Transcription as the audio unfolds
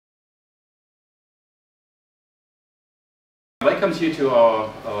Welcome you to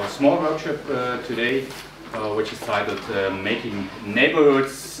our small workshop today, which is titled Making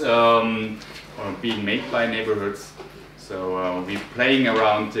Neighborhoods, or Being Made by Neighborhoods. So we're playing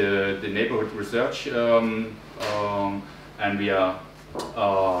around the neighborhood research, and we are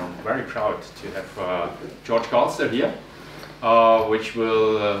very proud to have George Galster here, which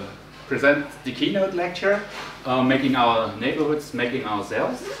will present the keynote lecture, Making Our Neighborhoods, Making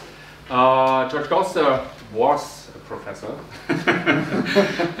Ourselves. George Galster was a professor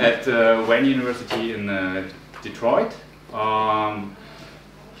at Ruhr-Universität in Detroit.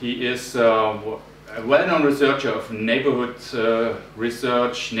 He is a well-known researcher of neighborhood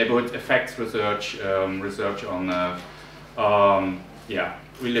research, neighborhood effects research, research on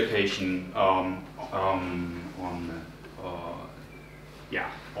relocation, on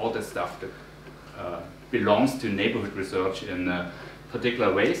all the stuff that belongs to neighborhood research in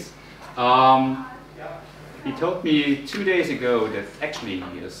particular ways. He told me 2 days ago that actually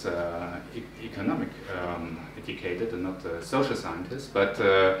he is economic educated and not a social scientist, but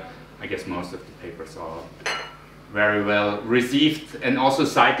I guess most of the papers are very well received and also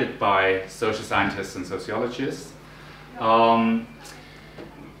cited by social scientists and sociologists. After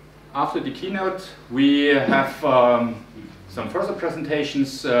the keynote, we have some further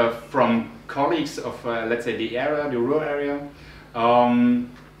presentations from colleagues of, let's say, the area, the Ruhr area.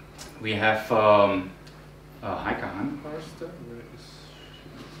 We have Heike Hanhörster,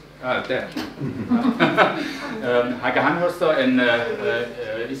 there. Heike Hanhörster and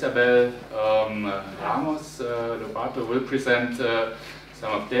Isabel Ramos Lobato will present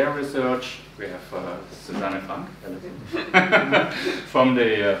some of their research. We have Susanne Frank from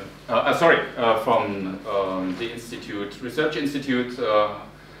the from the institute, research institute.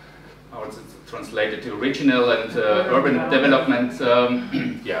 How is it translated to regional and urban development?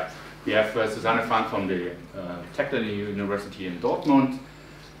 We have Susanne Frank from the Technical University in Dortmund,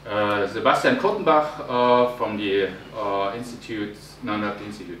 Sebastian Kurtenbach from the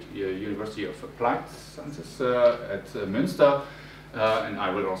University of Applied Sciences at Münster, and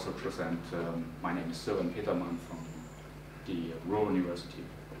I will also present. My name is Søren Petermann from the Ruhr-Universität.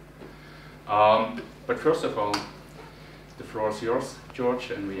 But first of all, the floor is yours,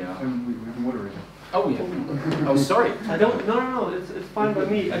 George, and we are. We have a moderator. Oh, yeah. Oh, sorry. I don't. No. It's fine by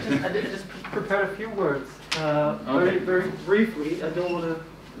me. I just prepared a few words. Okay. Very briefly. I don't want to.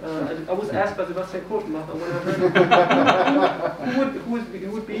 I was asked by Sebastian Kurtenbach when I heard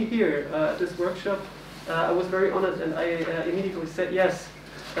who would be here at this workshop. I was very honored, and I immediately said yes.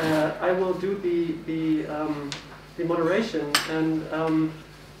 I will do the moderation, and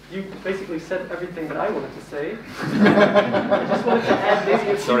you basically said everything that I wanted to say. I just wanted to add maybe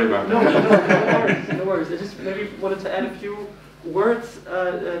a few... Sorry about that. No worries. I just maybe wanted to add a few words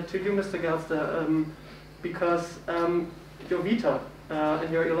to you, Mr. Galster, because your vita and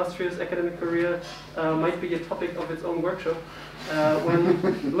your illustrious academic career might be a topic of its own workshop. When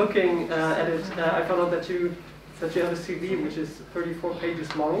looking at it, I found out that you have a CV which is 34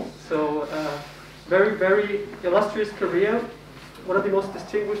 pages long. So very, very illustrious career. One of the most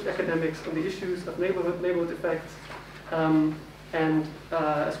distinguished academics on the issues of neighborhood effects, and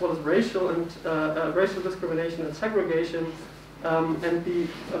as well as racial and racial discrimination and segregation, and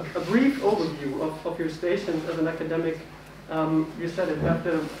a brief overview of your stations as an academic. You said it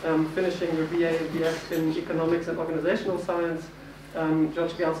after finishing your BA and BS in economics and organizational science.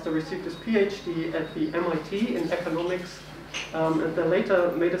 George Galster received his PhD at the MIT in economics, and then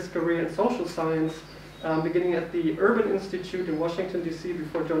later made his career in social science. Beginning at the Urban Institute in Washington, D.C.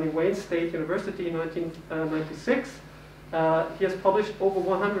 before joining Wayne State University in 1996. He has published over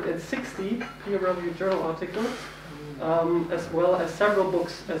 160 peer-reviewed journal articles, as well as several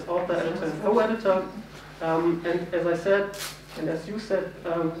books as author, editor, and co-editor. And as I said, and as you said,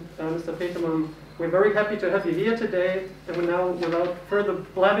 Mr. Petermann, we're very happy to have you here today. And we now, without further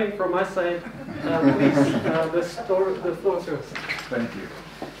blabbing from my side, please, the floor is yours. Thank you.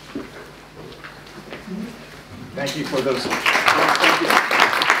 Thank you for those. Thank you.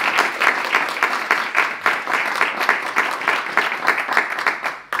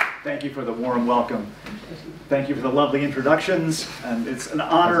 Thank you for the warm welcome. Thank you for the lovely introductions. And it's an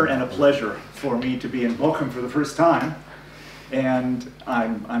honor and a pleasure for me to be in Bochum for the first time. And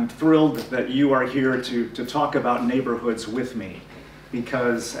I'm thrilled that you are here to talk about neighborhoods with me,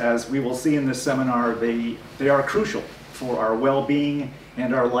 because as we will see in this seminar, they are crucial for our well-being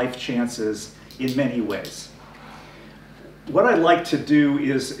and our life chances in many ways. What I'd like to do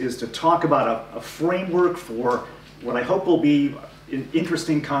is to talk about a framework for what I hope will be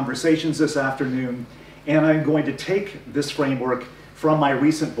interesting conversations this afternoon, and I'm going to take this framework from my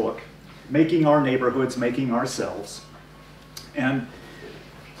recent book, Making Our Neighborhoods, Making Ourselves. And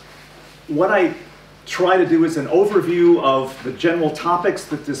what I try to do is an overview of the general topics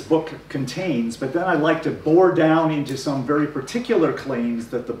that this book contains, but then I like to bore down into some very particular claims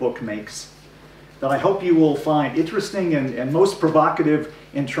that the book makes that I hope you will find interesting and most provocative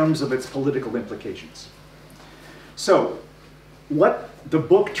in terms of its political implications. So, what the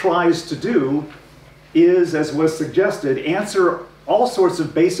book tries to do is, as was suggested, answer all sorts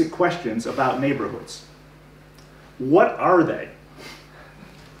of basic questions about neighborhoods. What are they?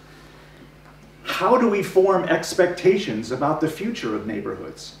 How do we form expectations about the future of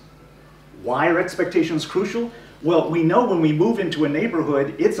neighborhoods? Why are expectations crucial? Well, we know when we move into a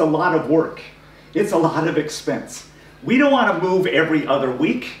neighborhood, it's a lot of work. It's a lot of expense. We don't want to move every other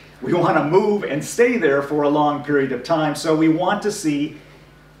week. We want to move and stay there for a long period of time. So we want to see,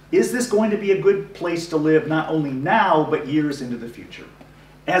 is this going to be a good place to live not only now, but years into the future?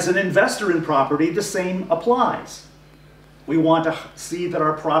 As an investor in property, the same applies. We want to see that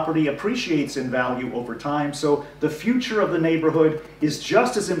our property appreciates in value over time, so the future of the neighborhood is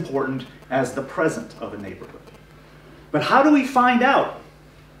just as important as the present of a neighborhood. But how do we find out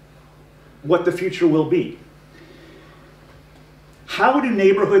what the future will be? How do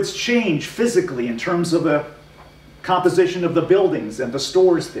neighborhoods change physically in terms of the composition of the buildings and the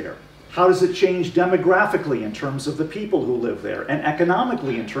stores there? How does it change demographically in terms of the people who live there, and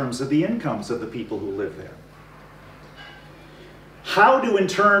economically in terms of the incomes of the people who live there? How do, in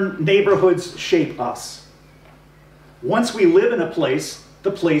turn, neighborhoods shape us? Once we live in a place,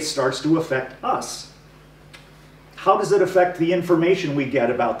 the place starts to affect us. How does it affect the information we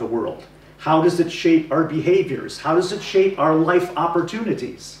get about the world? How does it shape our behaviors? How does it shape our life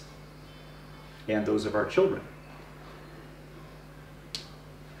opportunities and those of our children?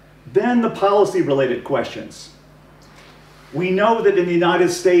 Then the policy-related questions. We know that in the United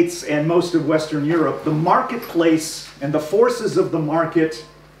States and most of Western Europe, the marketplace and the forces of the market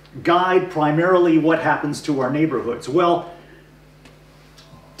guide primarily what happens to our neighborhoods. Well,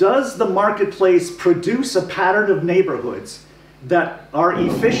 does the marketplace produce a pattern of neighborhoods that are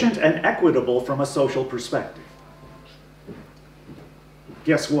efficient and equitable from a social perspective?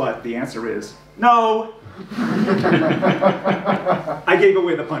 Guess what? The answer is no. I gave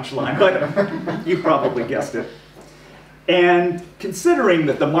away the punchline, but you probably guessed it. And considering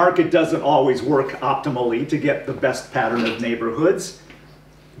that the market doesn't always work optimally to get the best pattern of neighborhoods,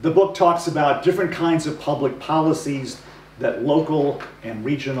 the book talks about different kinds of public policies that local and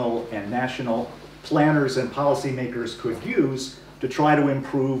regional and national planners and policymakers could use to try to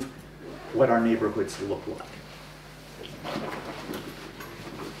improve what our neighborhoods look like.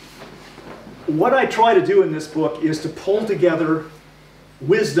 What I try to do in this book is to pull together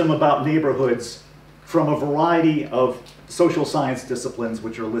wisdom about neighborhoods from a variety of social science disciplines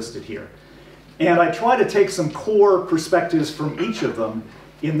which are listed here. And I try to take some core perspectives from each of them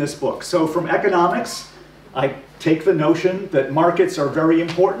in this book. So from economics, I take the notion that markets are very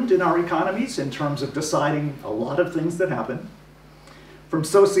important in our economies in terms of deciding a lot of things that happen. From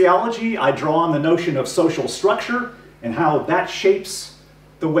sociology, I draw on the notion of social structure and how that shapes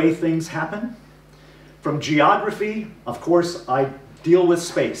the way things happen. From geography, of course, I deal with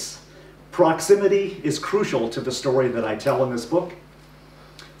space. Proximity is crucial to the story that I tell in this book.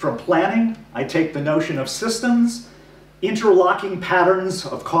 From planning, I take the notion of systems, interlocking patterns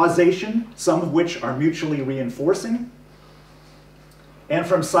of causation, some of which are mutually reinforcing. And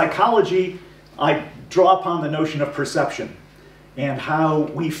from psychology, I draw upon the notion of perception and how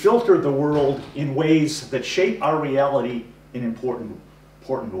we filter the world in ways that shape our reality in important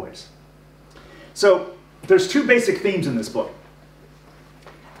ways. So there's two basic themes in this book.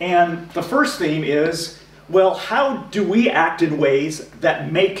 And the first theme is, well, how do we act in ways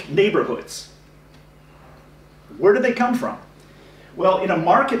that make neighborhoods? Where do they come from? Well, in a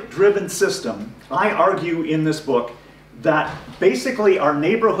market-driven system, I argue in this book that basically our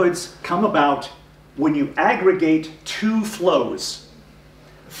neighborhoods come about when you aggregate two flows.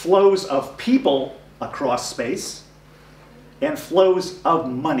 Flows of people across space and flows of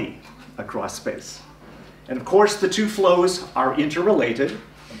money across space. And of course, the two flows are interrelated.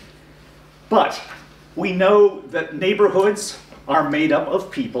 But we know that neighborhoods are made up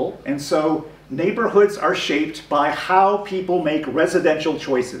of people, and so neighborhoods are shaped by how people make residential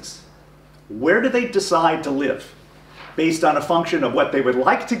choices. Where do they decide to live? Based on a function of what they would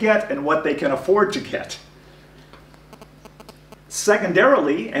like to get and what they can afford to get.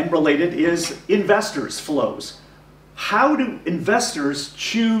 Secondarily, and related, is investors' flows. How do investors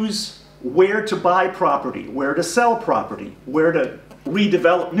choose where to buy property, where to sell property, where to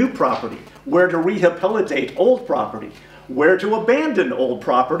redevelop new property, where to rehabilitate old property, where to abandon old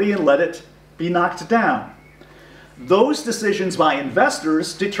property and let it be knocked down? those decisions by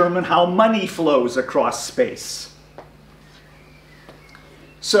investors determine how money flows across space.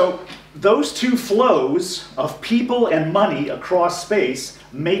 So those two flows of people and money across space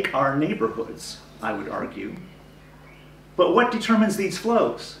make our neighborhoods, I would argue. But what determines these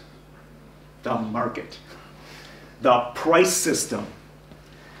flows? The market, the price system.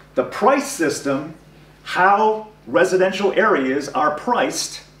 The price system, how residential areas are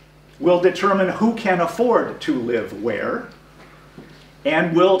priced, will determine who can afford to live where,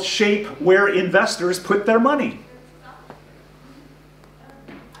 and will shape where investors put their money.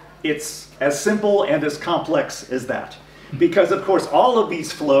 It's as simple and as complex as that. Because, of course, all of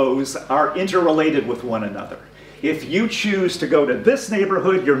these flows are interrelated with one another. If you choose to go to this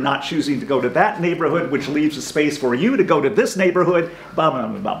neighborhood, you're not choosing to go to that neighborhood, which leaves a space for you to go to this neighborhood.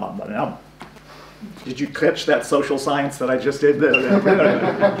 Did you catch that social science that I just did?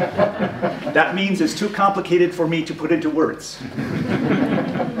 That means it's too complicated for me to put into words.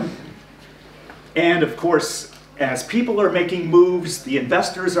 And of course, as people are making moves, the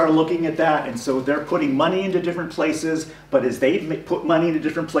investors are looking at that, and so they're putting money into different places, but as they put money into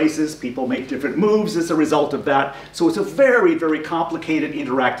different places, people make different moves as a result of that. So it's a very, very complicated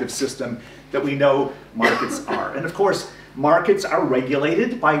interactive system that we know markets are. And of course, markets are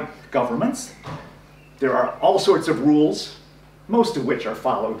regulated by governments. There are all sorts of rules, most of which are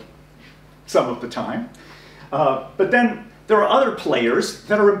followed some of the time. But then there are other players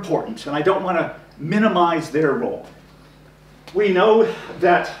that are important, and I don't want to minimize their role. We know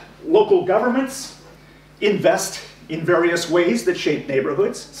that local governments invest in various ways that shape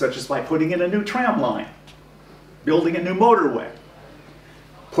neighborhoods, such as by putting in a new tram line, building a new motorway,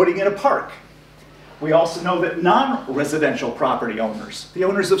 putting in a park. We also know that non-residential property owners, the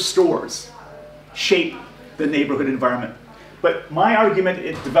owners of stores, shape the neighborhood environment. But my argument,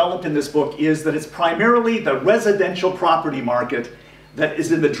 it developed in this book, is that it's primarily the residential property market that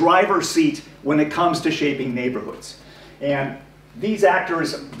is in the driver's seat when it comes to shaping neighborhoods. And these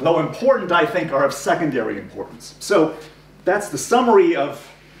actors, though important, I think, are of secondary importance. So that's the summary of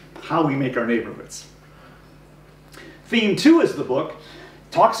how we make our neighborhoods. Theme 2 is the book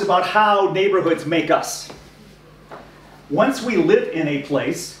talks about how neighborhoods make us. Once we live in a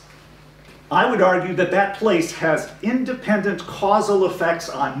place, I would argue that that place has independent causal effects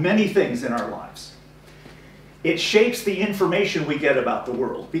on many things in our lives. It shapes the information we get about the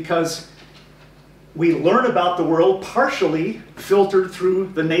world because we learn about the world partially filtered through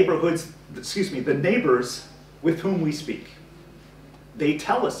the neighborhoods, the neighbors with whom we speak. They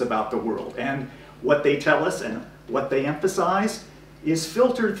tell us about the world, and what they tell us and what they emphasize is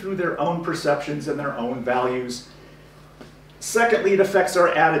filtered through their own perceptions and their own values. Secondly, it affects our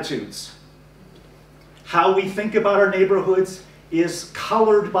attitudes. How we think about our neighborhoods is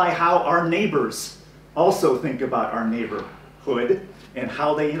colored by how our neighbors also think about our neighborhood and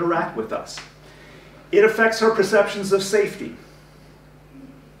how they interact with us. It affects our perceptions of safety.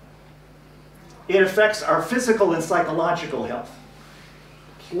 It affects our physical and psychological health.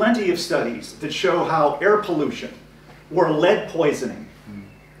 Plenty of studies that show how air pollution or lead poisoning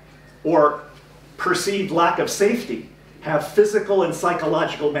or perceived lack of safety have physical and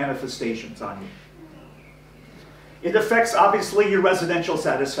psychological manifestations on you. It affects, obviously, your residential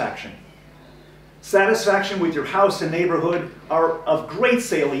satisfaction. Satisfaction with your house and neighborhood are of great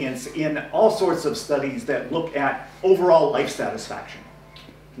salience in all sorts of studies that look at overall life satisfaction,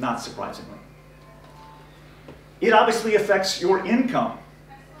 not surprisingly. It obviously affects your income.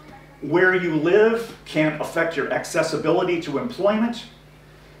 Where you live can affect your accessibility to employment.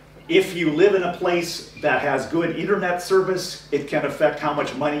 If you live in a place that has good internet service, it can affect how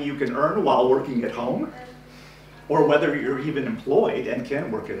much money you can earn while working at home, or whether you're even employed and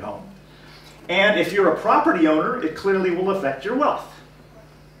can work at home. And if you're a property owner, it clearly will affect your wealth.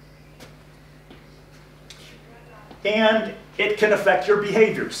 And it can affect your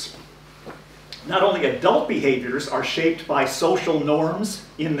behaviors. Not only adult behaviors are shaped by social norms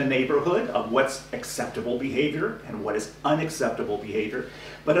in the neighborhood of what's acceptable behavior and what is unacceptable behavior,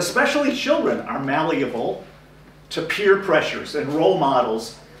 but especially children are malleable to peer pressures and role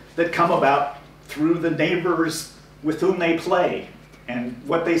models that come about through the neighbors with whom they play and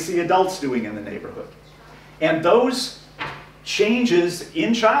what they see adults doing in the neighborhood. And those changes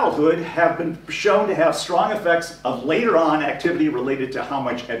in childhood have been shown to have strong effects of later on activity related to how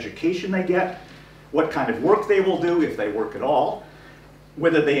much education they get, what kind of work they will do if they work at all,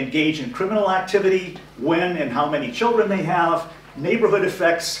 whether they engage in criminal activity, when and how many children they have. Neighborhood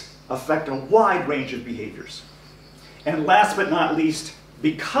effects affect a wide range of behaviors. And last but not least,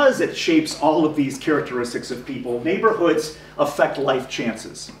 because it shapes all of these characteristics of people, neighborhoods affect life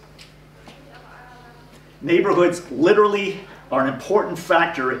chances. Neighborhoods literally are an important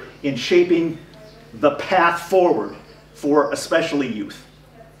factor in shaping the path forward for especially youth.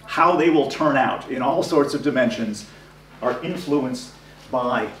 How they will turn out in all sorts of dimensions are influenced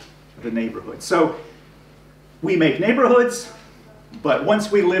by the neighborhood. So we make neighborhoods, but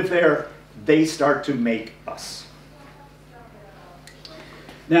once we live there, they start to make us.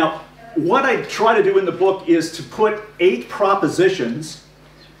 Now, what I try to do in the book is to put 8 propositions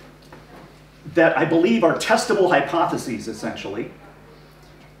that I believe are testable hypotheses, essentially.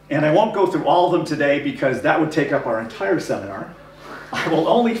 And I won't go through all of them today because that would take up our entire seminar. I will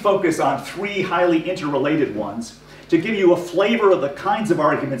only focus on 3 highly interrelated ones to give you a flavor of the kinds of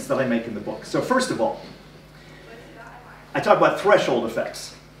arguments that I make in the book. So first of all, I talk about threshold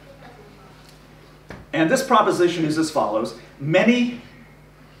effects. And this proposition is as follows. Many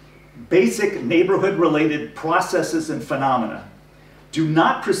basic neighborhood-related processes and phenomena do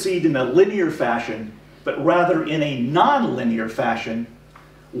not proceed in a linear fashion, but rather in a non-linear fashion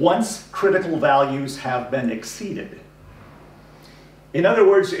once critical values have been exceeded. In other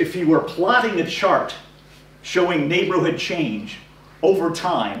words, if you were plotting a chart showing neighborhood change over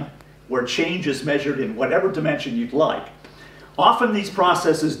time, where change is measured in whatever dimension you'd like, often these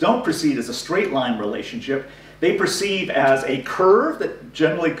processes don't proceed as a straight line relationship. They proceed as a curve that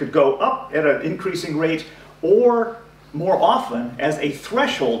generally could go up at an increasing rate, or more often as a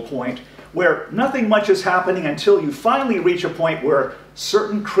threshold point where nothing much is happening until you finally reach a point where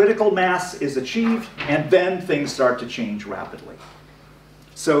certain critical mass is achieved, and then things start to change rapidly.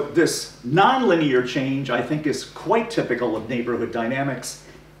 So this nonlinear change, I think, is quite typical of neighborhood dynamics,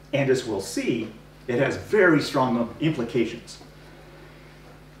 and as we'll see, it has very strong implications.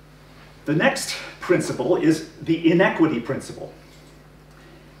 The next principle is the inequity principle.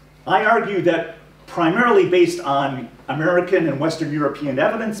 I argue that primarily based on American and Western European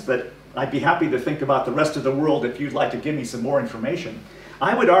evidence, but I'd be happy to think about the rest of the world if you'd like to give me some more information.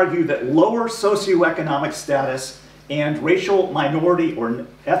 I would argue that lower socioeconomic status and racial minority or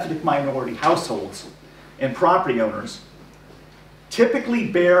ethnic minority households and property owners typically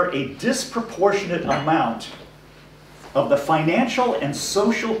bear a disproportionate amount of the financial and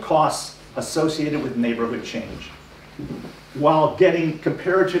social costs associated with neighborhood change, while getting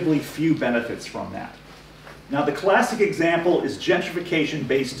comparatively few benefits from that. Now, the classic example is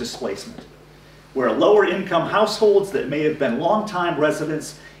gentrification-based displacement, where lower income households that may have been long-time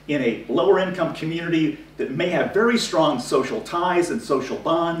residents in a lower income community that may have very strong social ties and social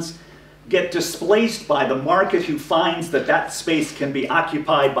bonds get displaced by the market, who finds that that space can be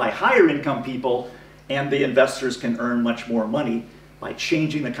occupied by higher income people, and the investors can earn much more money by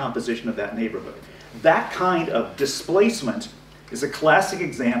changing the composition of that neighborhood. That kind of displacement is a classic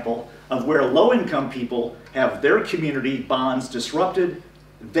example of where low-income people have their community bonds disrupted.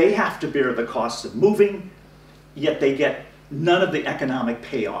 They have to bear the costs of moving, yet they get none of the economic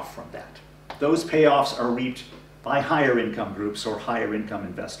payoff from that. Those payoffs are reaped by higher income groups or higher income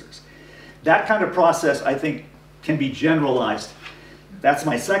investors. That kind of process, I think, can be generalized. That's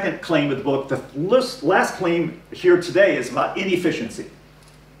my second claim of the book. The last claim here today is about inefficiency.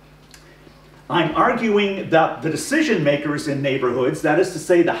 I'm arguing that the decision makers in neighborhoods, that is to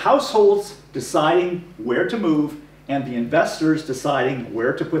say the households deciding where to move and the investors deciding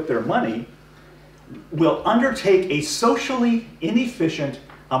where to put their money, will undertake a socially inefficient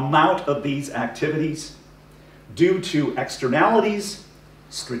amount of these activities due to externalities,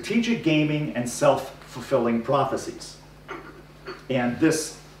 strategic gaming, and self-fulfilling prophecies. And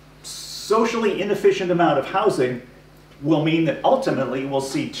this socially inefficient amount of housing will mean that ultimately we'll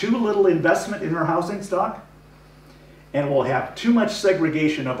see too little investment in our housing stock, and we'll have too much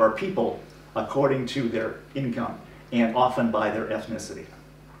segregation of our people according to their income, and often by their ethnicity.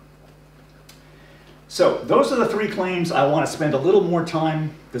 So those are the 3 claims I want to spend a little more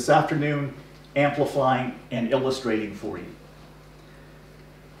time this afternoon amplifying and illustrating for you.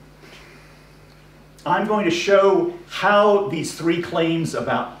 I'm going to show how these 3 claims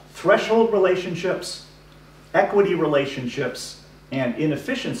about threshold relationships, equity relationships, and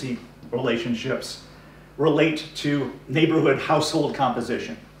inefficiency relationships relate to neighborhood household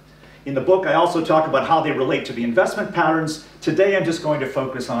composition. In the book, I also talk about how they relate to the investment patterns. Today, I'm just going to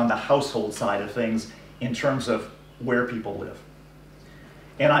focus on the household side of things in terms of where people live.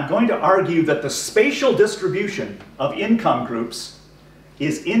 And I'm going to argue that the spatial distribution of income groups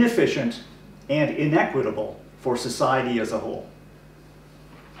is inefficient and inequitable for society as a whole.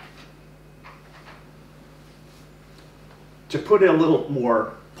 To put it a little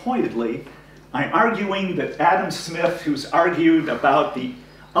more pointedly, I'm arguing that Adam Smith, who's argued about the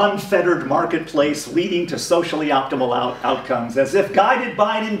unfettered marketplace leading to socially optimal outcomes, as if guided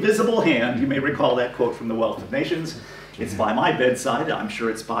by an invisible hand. You may recall that quote from The Wealth of Nations. It's by my bedside. I'm sure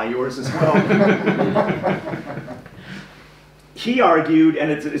it's by yours as well. He argued,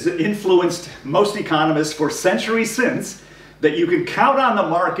 and it's influenced most economists for centuries since, that you can count on the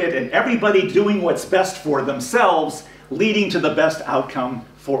market and everybody doing what's best for themselves, leading to the best outcome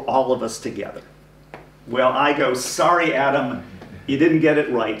for all of us together. Well, I go, sorry, Adam, you didn't get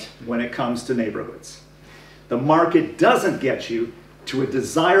it right when it comes to neighborhoods. The market doesn't get you to a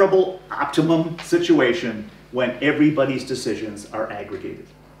desirable optimum situation when everybody's decisions are aggregated.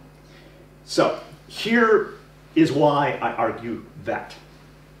 So here is why I argue that.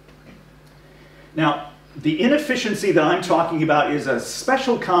 Now, the inefficiency that I'm talking about is a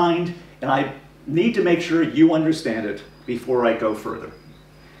special kind, and I need to make sure you understand it before I go further.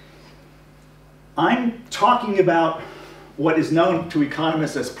 I'm talking about what is known to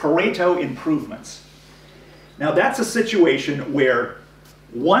economists as Pareto improvements. Now, that's a situation where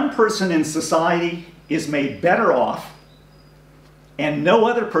one person in society is made better off and no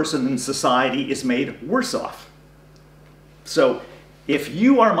other person in society is made worse off. So if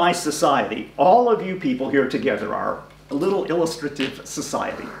you are my society, all of you people here together are a little illustrative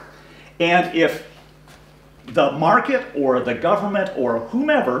society. And if the market or the government or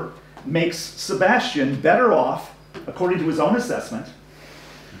whomever makes Sebastian better off according to his own assessment,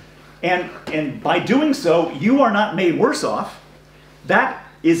 and by doing so, you are not made worse off, that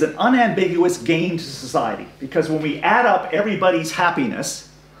is an unambiguous gain to society. Because when we add up everybody's happiness,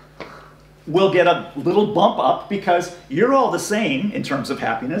 we'll get a little bump up because you're all the same in terms of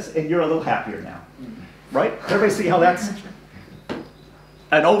happiness, and you're a little happier now. Right? Everybody see how that's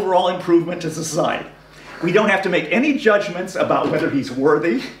an overall improvement to society? We don't have to make any judgments about whether he's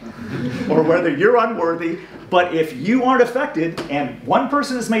worthy or whether you're unworthy, but if you aren't affected and one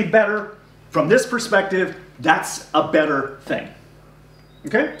person is made better from this perspective, that's a better thing.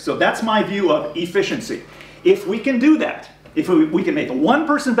 Okay? So that's my view of efficiency. If we can do that, if we can make one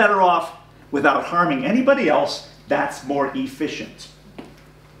person better off without harming anybody else, that's more efficient.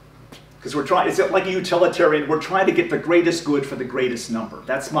 Because we're trying, it's like a utilitarian, we're trying to get the greatest good for the greatest number.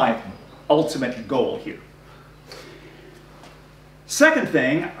 That's my ultimate goal here. Second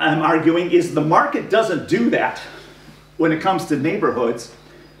thing I'm arguing is the market doesn't do that when it comes to neighborhoods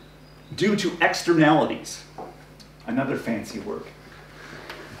due to externalities. Another fancy word.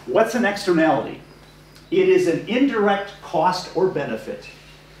 What's an externality? It is an indirect cost or benefit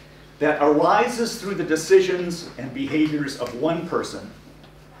that arises through the decisions and behaviors of one person,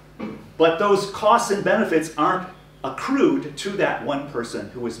 but those costs and benefits aren't accrued to that one person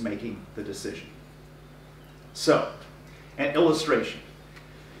who is making the decision. So, an illustration.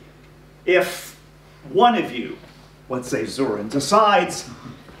 If one of you, let's say Zoran, decides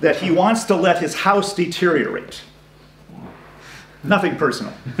that he wants to let his house deteriorate, nothing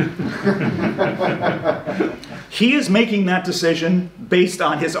personal. He is making that decision based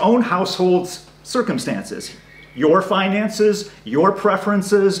on his own household's circumstances. Your finances, your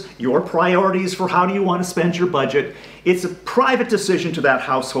preferences, your priorities for how do you want to spend your budget. It's a private decision to that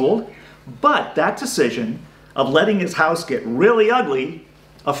household, but that decision of letting his house get really ugly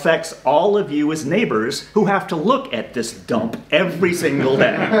affects all of you as neighbors who have to look at this dump every single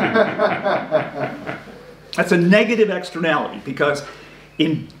day. That's a negative externality because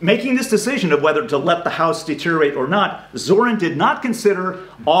in making this decision of whether to let the house deteriorate or not, Zoran did not consider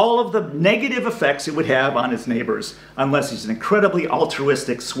all of the negative effects it would have on his neighbors unless he's an incredibly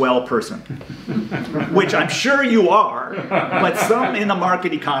altruistic, swell person, which I'm sure you are, but some in the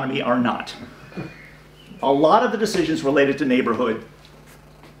market economy are not. A lot of the decisions related to neighborhood,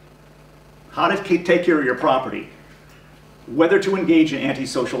 how to take care of your property, whether to engage in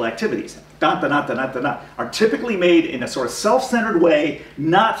antisocial activities, are typically made in a sort of self-centered way,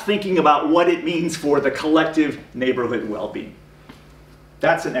 not thinking about what it means for the collective neighborhood well-being.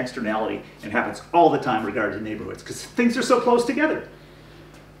 That's an externality and happens all the time regarding neighborhoods because things are so close together.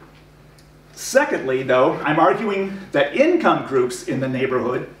 Secondly, though, I'm arguing that income groups in the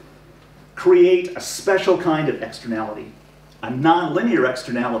neighborhood create a special kind of externality, a nonlinear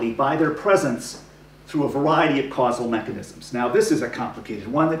externality by their presence through a variety of causal mechanisms. Now, this is a complicated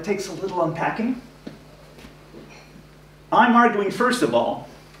one that takes a little unpacking. I'm arguing, first of all,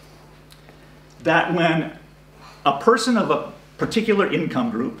 that when a person of a particular income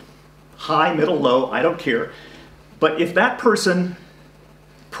group, high, middle, low, I don't care, but if that person's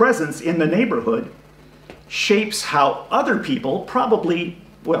presence in the neighborhood shapes how other people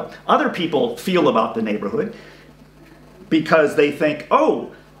other people feel about the neighborhood because they think,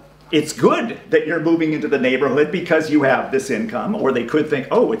 oh, it's good that you're moving into the neighborhood because you have this income, or they could think,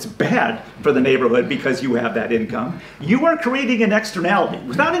 oh, it's bad for the neighborhood because you have that income. You are creating an externality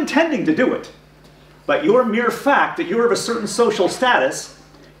without intending to do it. But your mere fact that you're of a certain social status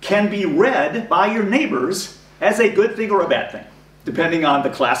can be read by your neighbors as a good thing or a bad thing, depending on the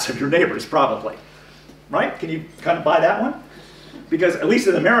class of your neighbors, probably. Right? Can you kind of buy that one? Because at least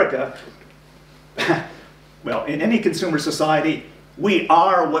in America, well, in any consumer society, we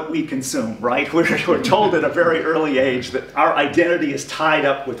are what we consume, right? We're told at a very early age that our identity is tied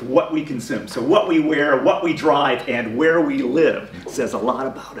up with what we consume. So what we wear, what we drive, and where we live says a lot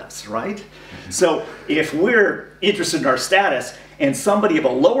about us, right? So if we're interested in our status and somebody of a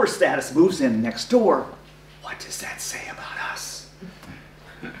lower status moves in next door, what does that say about us?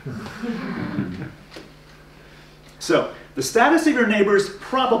 So the status of your neighbors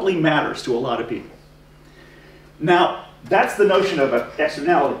probably matters to a lot of people. Now, that's the notion of an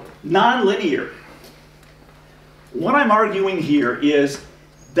externality. Nonlinear. What I'm arguing here is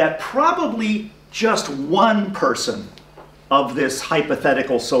that probably just one person of this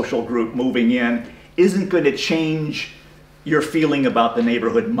hypothetical social group moving in isn't going to change your feeling about the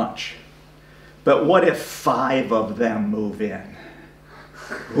neighborhood much. But what if 5 of them move in?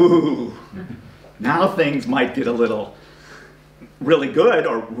 Ooh, now things might get a little really good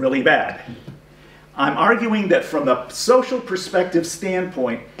or really bad. I'm arguing that from the social perspective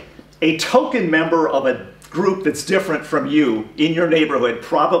standpoint, a token member of a group that's different from you in your neighborhood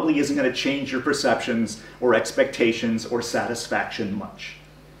probably isn't going to change your perceptions or expectations or satisfaction much.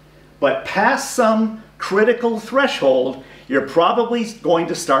 But past some critical threshold, you're probably going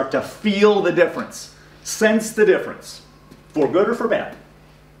to start to feel the difference, sense the difference, for good or for bad.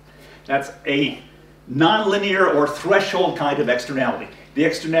 That's a nonlinear or threshold kind of externality. The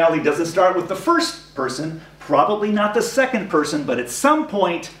externality doesn't start with the first person, probably not the second person, but at some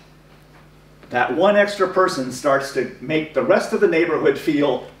point, that one extra person starts to make the rest of the neighborhood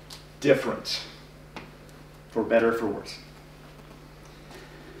feel different, for better or for worse.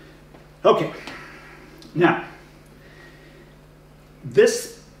 Okay, now,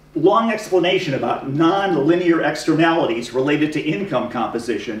 this long explanation about nonlinear externalities related to income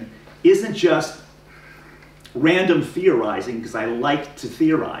composition isn't just random theorizing, because I like to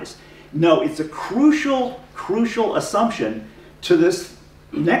theorize. No, it's a crucial assumption to this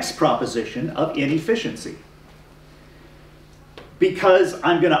next proposition of inefficiency. Because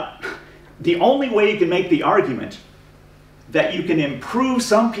the only way you can make the argument that you can improve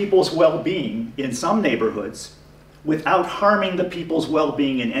some people's well-being in some neighborhoods without harming the people's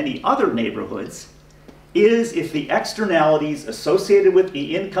well-being in any other neighborhoods is if the externalities associated with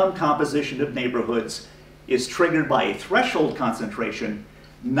the income composition of neighborhoods is triggered by a threshold concentration,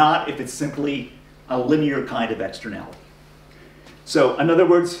 not if it's simply a linear kind of externality. So, in other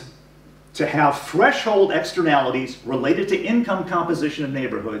words, to have threshold externalities related to income composition of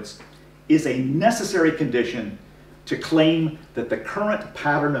neighborhoods is a necessary condition to claim that the current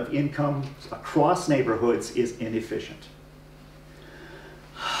pattern of income across neighborhoods is inefficient.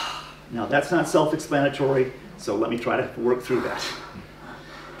 Now, that's not self-explanatory, so let me try to work through that.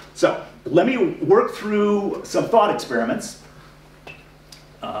 So, let me work through some thought experiments.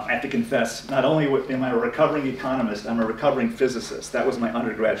 I have to confess, not only am I a recovering economist, I'm a recovering physicist. That was my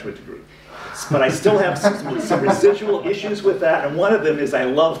undergraduate degree. But I still have some residual issues with that, and one of them is I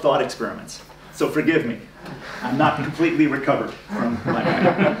love thought experiments. So forgive me. I'm not completely recovered from my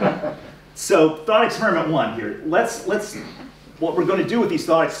mind. So thought experiment 1 here. What we're going to do with these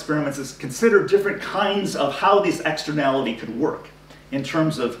thought experiments is consider different kinds of how this externality could work in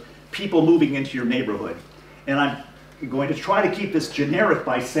terms of people moving into your neighborhood. And I'm going to try to keep this generic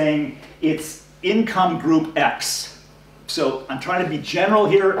by saying it's income group X. So I'm trying to be general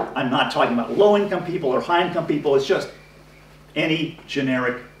here. I'm not talking about low-income people or high-income people. It's just any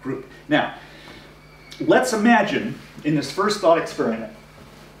generic group. Now, let's imagine in this first thought experiment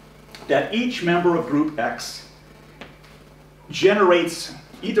that each member of group X generates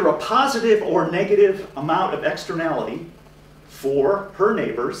either a positive or negative amount of externality for her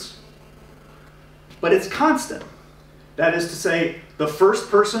neighbors, but it's constant. That is to say, the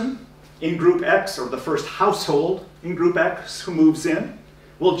first person in group X, or the first household in group X who moves in,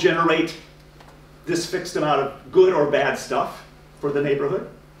 will generate this fixed amount of good or bad stuff for the neighborhood.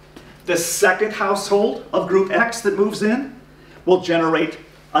 The second household of group X that moves in will generate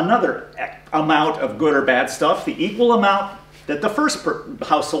another amount of good or bad stuff, the equal amount that the first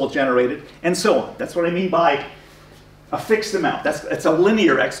household generated, and so on. That's what I mean by a fixed amount. It's a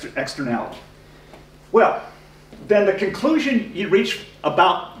linear externality. Well, then the conclusion you reach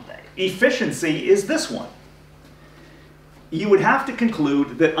about efficiency is this one. you would have to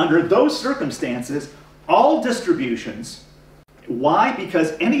conclude that under those circumstances, all distributions, why?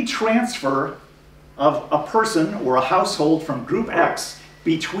 Because any transfer of a person or a household from group X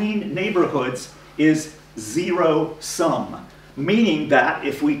between neighborhoods is zero sum. Meaning that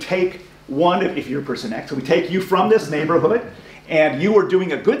if we take one, if you're person X, we take you from this neighborhood, and you are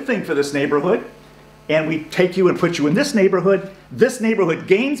doing a good thing for this neighborhood, and we take you and put you in this neighborhood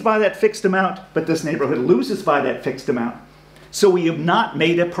gains by that fixed amount, but this neighborhood loses by that fixed amount. So we have not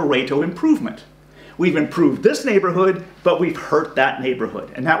made a Pareto improvement. We've improved this neighborhood, but we've hurt that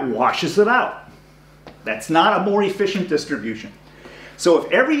neighborhood, and that washes it out. That's not a more efficient distribution. So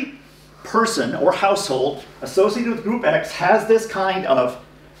if every person or household associated with group X has this kind of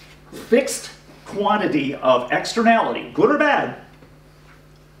fixed quantity of externality, good or bad,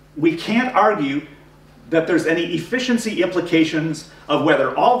 we can't argue that there's any efficiency implications of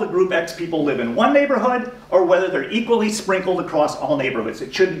whether all the group X people live in one neighborhood or whether they're equally sprinkled across all neighborhoods.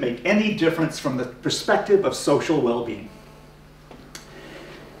 It shouldn't make any difference from the perspective of social well-being.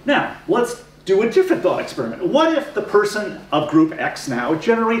 Now, let's do a different thought experiment. What if the person of group X now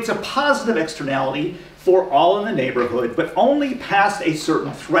generates a positive externality for all in the neighborhood, but only past a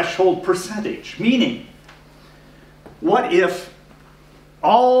certain threshold percentage? Meaning, what if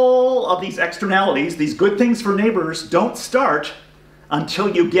all of these externalities, these good things for neighbors, don't start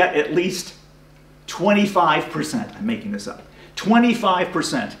until you get at least 25%, I'm making this up,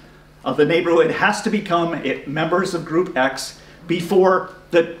 25% of the neighborhood has to become members of group X before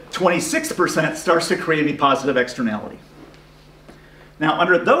the 26% starts to create any positive externality. Now,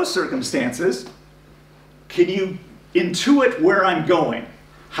 under those circumstances, can you intuit where I'm going?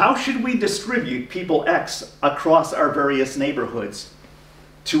 How should we distribute people X across our various neighborhoods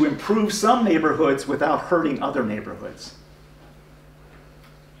to improve some neighborhoods without hurting other neighborhoods?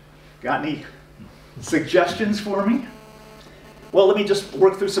 Got any suggestions for me? Well, let me just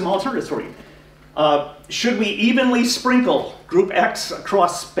work through some alternatives for you. Should we evenly sprinkle group X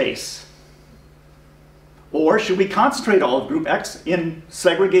across space? Or should we concentrate all of group X in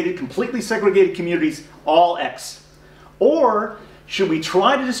segregated, completely segregated communities, all X? Or should we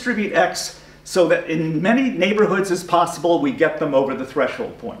try to distribute X so that in many neighborhoods as possible, we get them over the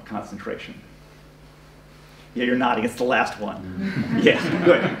threshold point concentration? Yeah, you're nodding, it's the last one. Yeah,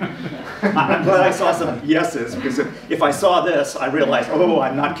 good. I'm glad I saw some yeses, because if I saw this, I realized, oh,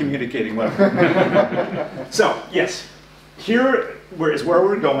 I'm not communicating well. So, yes, here is where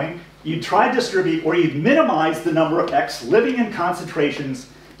we're going. You try to distribute, or you minimize the number of X living in concentrations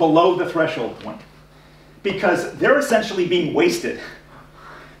below the threshold point, because they're essentially being wasted.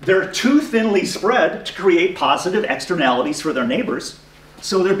 They're too thinly spread to create positive externalities for their neighbors.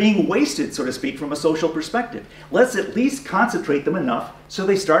 So they're being wasted, so to speak, from a social perspective. Let's at least concentrate them enough so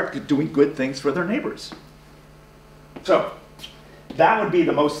they start doing good things for their neighbors. So that would be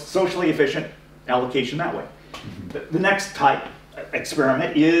the most socially efficient allocation that way. The next type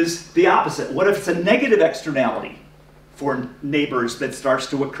experiment is the opposite. What if it's a negative externality for neighbors that starts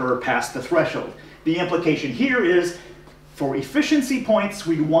to occur past the threshold? The implication here is, for efficiency points,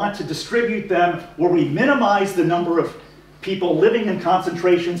 we want to distribute them where we minimize the number of people living in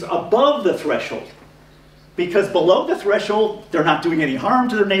concentrations above the threshold. Because below the threshold, they're not doing any harm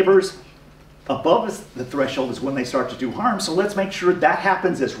to their neighbors. Above the threshold is when they start to do harm, so let's make sure that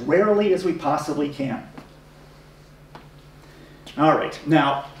happens as rarely as we possibly can. All right,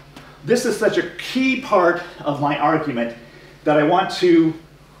 now, this is such a key part of my argument that I want to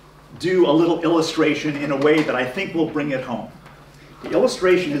do a little illustration in a way that I think will bring it home. The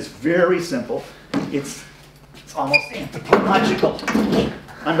illustration is very simple. It's almost anthropological.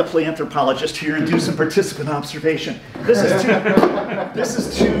 I'm to play anthropologist here and do some participant observation. This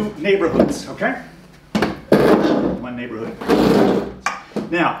is two neighborhoods, okay? One neighborhood.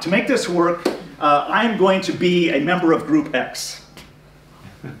 Now, to make this work, I'm going to be a member of Group X.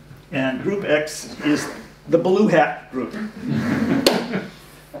 And Group X is the blue hat group.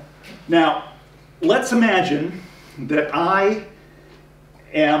 Now, let's imagine that I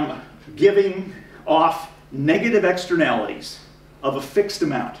am giving off negative externalities of a fixed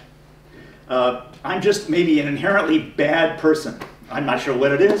amount. I'm just maybe an inherently bad person. I'm not sure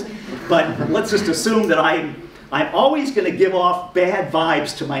what it is, but let's just assume that I'm always going to give off bad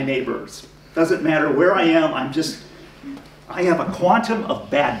vibes to my neighbors. Doesn't matter where I am, I have a quantum of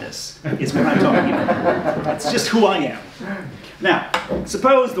badness, is what I'm talking about. That's just who I am. Now,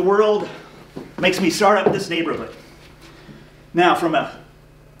 suppose the world makes me start up this neighborhood. Now, from a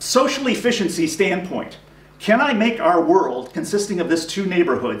social efficiency standpoint, can I make our world, consisting of these two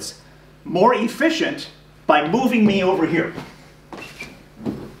neighborhoods, more efficient by moving me over here?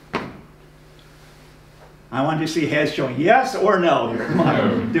 I want to see heads showing yes or no here. Come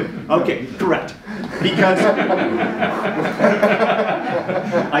on. Do. Okay, correct. Because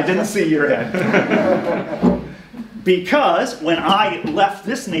I didn't see your head. Because when I left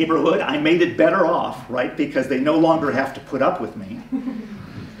this neighborhood, I made it better off, right? Because they no longer have to put up with me.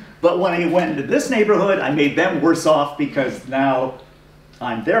 But when I went into this neighborhood, I made them worse off because now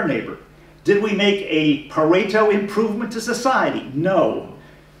I'm their neighbor. Did we make a Pareto improvement to society? No.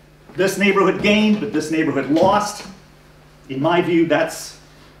 This neighborhood gained, but this neighborhood lost. In my view, that's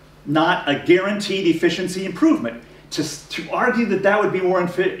not a guaranteed efficiency improvement. To argue that that would be more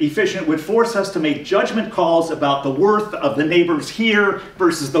efficient would force us to make judgment calls about the worth of the neighbors here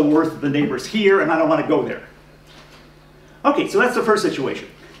versus the worth of the neighbors here, and I don't want to go there. Okay, so that's the first situation.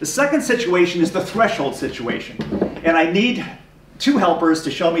 The second situation is the threshold situation. And I need two helpers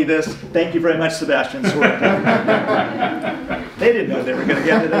to show me this. Thank you very much, Sebastian. They didn't know they were going to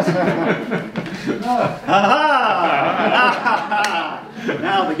get to this. Aha!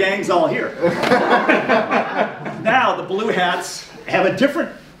 Now the gang's all here. Now the blue hats have a different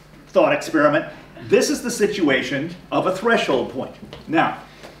thought experiment. This is the situation of a threshold point. Now,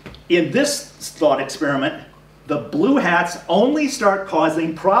 in this thought experiment, the blue hats only start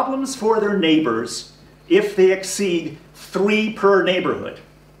causing problems for their neighbors if they exceed 3 per neighborhood.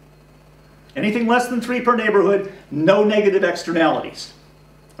 Anything less than 3 per neighborhood, no negative externalities.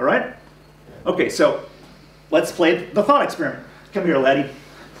 All right? Okay, so let's play the thought experiment. Come here, laddie.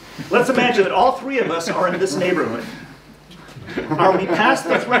 Let's imagine that all 3 of us are in this neighborhood. Are we past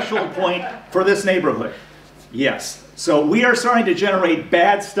the threshold point for this neighborhood? Yes. So we are starting to generate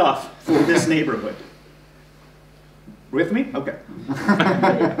bad stuff for this neighborhood. With me? Okay.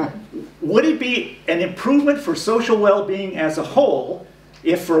 Would it be an improvement for social well-being as a whole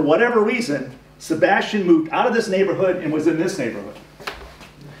if, for whatever reason, Sebastian moved out of this neighborhood and was in this neighborhood?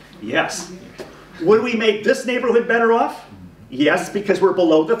 Yes. Would we make this neighborhood better off? Yes, because we're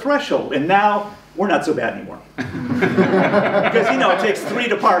below the threshold, and now we're not so bad anymore. Because, you know, it takes 3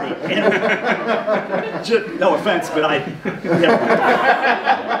 to party. And no offense, but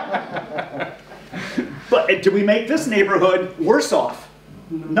But do we make this neighborhood worse off?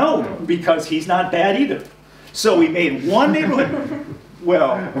 No, because he's not bad either. So we made one neighborhood,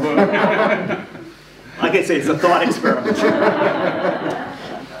 well, like I say, it's a thought experiment.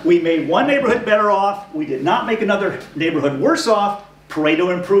 We made one neighborhood better off. We did not make another neighborhood worse off.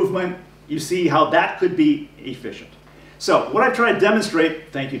 Pareto improvement. You see how that could be efficient. So what I've tried to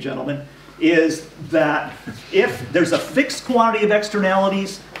demonstrate, thank you gentlemen, is that if there's a fixed quantity of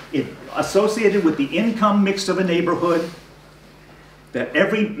externalities associated with the income mix of a neighborhood, that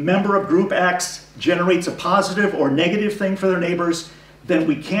every member of group X generates a positive or negative thing for their neighbors, then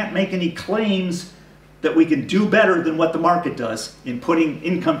we can't make any claims that we can do better than what the market does in putting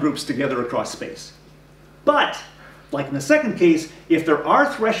income groups together across space. But, like in the second case, if there are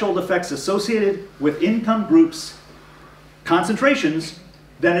threshold effects associated with income groups concentrations,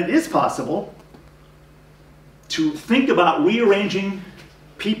 then it is possible to think about rearranging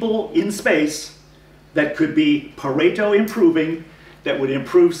people in space that could be Pareto improving, that would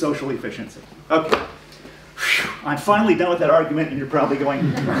improve social efficiency. Okay, I'm finally done with that argument, and you're probably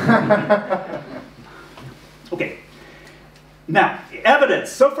going, okay. Now, evidence.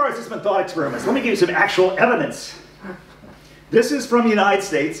 So far, it's just been thought experiments. Let me give you some actual evidence. This is from the United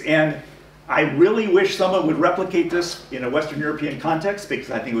States, and I really wish someone would replicate this in a Western European context, because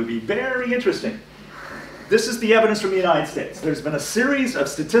I think it would be very interesting. This is the evidence from the United States. There's been a series of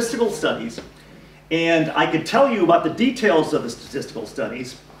statistical studies, and I could tell you about the details of the statistical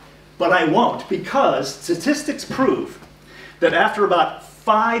studies, but I won't, because statistics prove that after about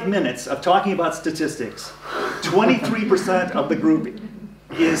 5 minutes of talking about statistics, 23% of the group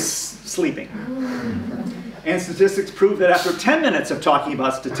is sleeping. And statistics prove that after 10 minutes of talking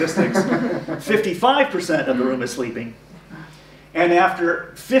about statistics, 55% of the room is sleeping. And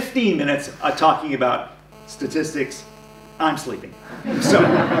after 15 minutes of talking about statistics, I'm sleeping. So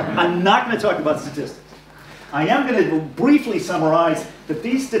I'm not going to talk about statistics. I am going to briefly summarize that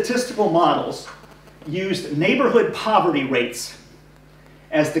these statistical models used neighborhood poverty rates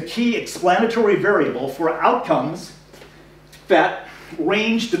as the key explanatory variable for outcomes that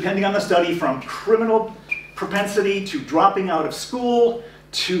range, depending on the study, from criminal propensity to dropping out of school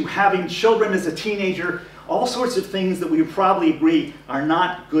to having children as a teenager, all sorts of things that we would probably agree are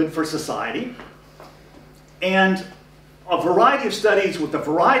not good for society. And a variety of studies with a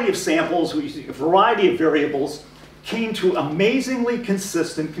variety of samples, a variety of variables, came to amazingly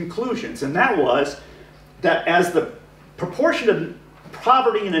consistent conclusions. And that was that as the proportion of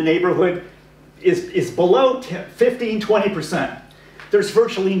poverty in a neighborhood is below 15–20%, there's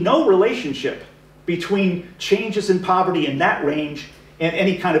virtually no relationship between changes in poverty in that range and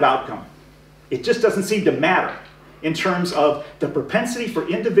any kind of outcome. It just doesn't seem to matter in terms of the propensity for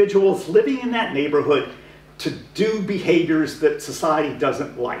individuals living in that neighborhood to do behaviors that society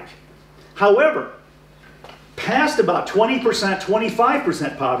doesn't like. However, past about 20%,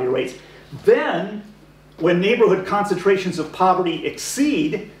 25% poverty rates, then when neighborhood concentrations of poverty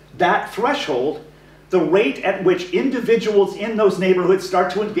exceed that threshold, the rate at which individuals in those neighborhoods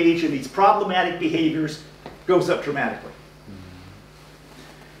start to engage in these problematic behaviors goes up dramatically.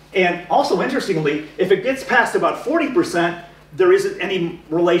 And also, interestingly, if it gets past about 40%, there isn't any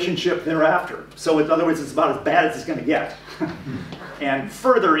relationship thereafter. So in other words, it's about as bad as it's going to get. And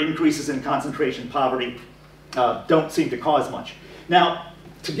further increases in concentration poverty don't seem to cause much. Now,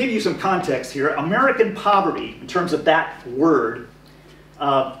 to give you some context here, American poverty, in terms of that word,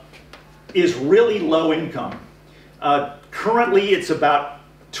 is really low income. Currently, it's about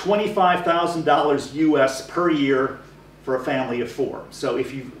 $25,000 US per year for a family of 4. So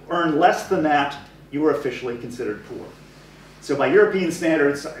if you earn less than that, you are officially considered poor. So by European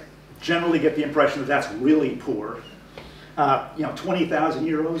standards, I generally get the impression that that's really poor. 20,000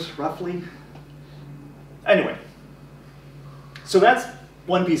 euros, roughly. Anyway, so that's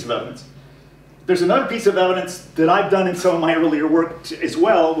one piece of evidence. There's another piece of evidence that I've done in some of my earlier work as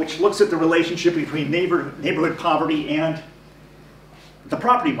well, which looks at the relationship between neighborhood poverty and the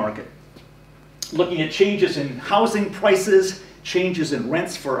property market. Looking at changes in housing prices, changes in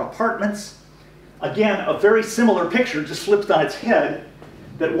rents for apartments. Again, a very similar picture, just flipped on its head,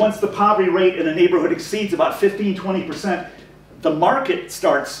 that once the poverty rate in a neighborhood exceeds about 15, 20%, the market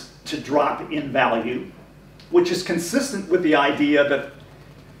starts to drop in value, which is consistent with the idea that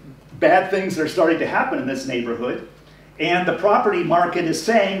bad things are starting to happen in this neighborhood, and the property market is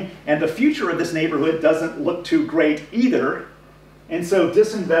saying, and the future of this neighborhood doesn't look too great either, and so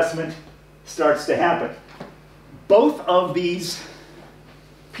disinvestment starts to happen. Both of these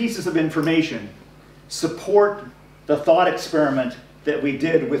pieces of information support the thought experiment that we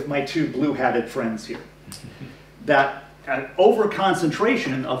did with my 2 blue-hatted friends here. That an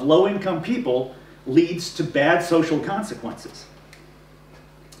over-concentration of low-income people leads to bad social consequences.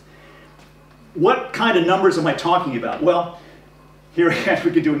 What kind of numbers am I talking about? Well, here again,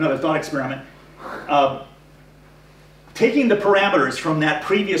 we could do another thought experiment. Taking the parameters from that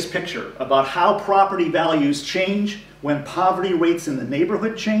previous picture about how property values change when poverty rates in the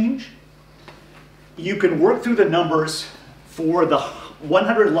neighborhood change, you can work through the numbers for the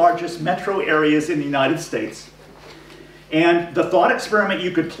 100 largest metro areas in the United States. And the thought experiment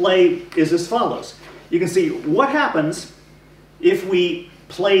you could play is as follows. You can see what happens if we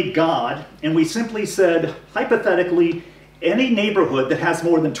played God and we simply said, hypothetically, any neighborhood that has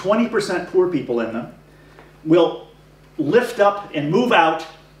more than 20% poor people in them will lift up and move out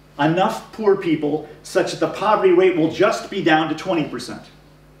enough poor people such that the poverty rate will just be down to 20%.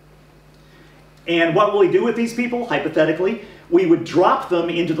 And what will we do with these people? Hypothetically, we would drop them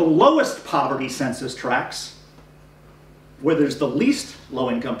into the lowest poverty census tracts, where there's the least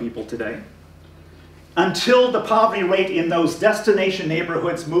low-income people today, until the poverty rate in those destination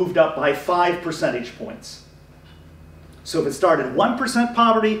neighborhoods moved up by 5 percentage points. So if it started 1%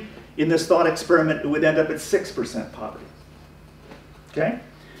 poverty, in this thought experiment, it would end up at 6% poverty. Okay?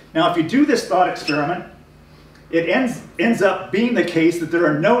 Now, if you do this thought experiment, it ends up being the case that there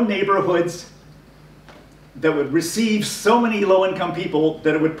are no neighborhoods that would receive so many low-income people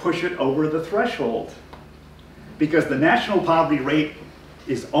that it would push it over the threshold. Because the national poverty rate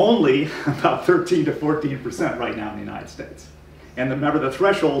is only about 13 to 14% right now in the United States. And remember, the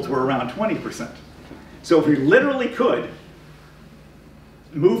thresholds were around 20%. So if we literally could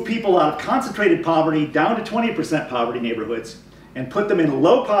move people out of concentrated poverty down to 20% poverty neighborhoods and put them in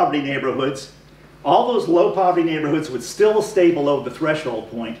low poverty neighborhoods, all those low poverty neighborhoods would still stay below the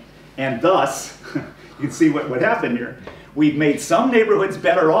threshold point, and thus, you can see what would happen here. We've made some neighborhoods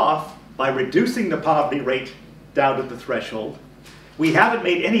better off by reducing the poverty rate down to the threshold. We haven't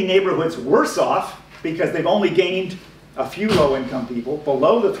made any neighborhoods worse off because they've only gained a few low-income people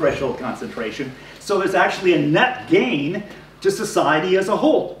below the threshold concentration. So there's actually a net gain to society as a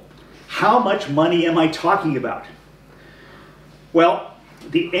whole. How much money am I talking about? Well,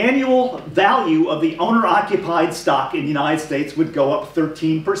 the annual value of the owner-occupied stock in the United States would go up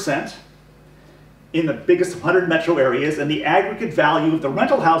 13% in the biggest 100 metro areas, and the aggregate value of the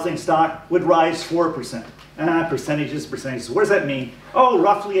rental housing stock would rise 4%. Percentages. What does that mean? Oh,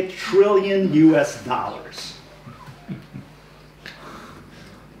 roughly $1 trillion US.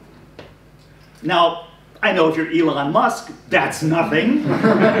 Now, I know if you're Elon Musk, that's nothing.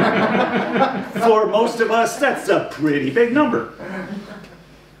 For most of us, that's a pretty big number.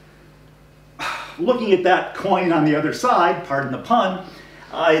 looking at that coin on the other side, pardon the pun,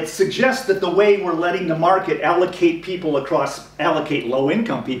 it suggests that the way we're letting the market allocate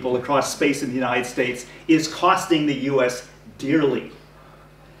low-income people across space in the United States is costing the US dearly.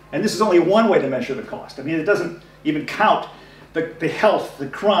 And this is only one way to measure the cost. I mean, it doesn't even count the health, the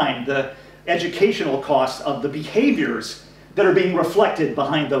crime, the educational costs of the behaviors that are being reflected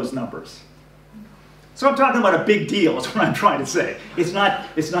behind those numbers. So I'm talking about a big deal, is what I'm trying to say. It's not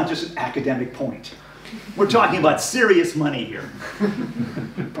just an academic point. We're talking about serious money here.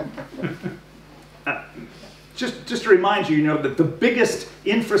 Just to remind you, that the biggest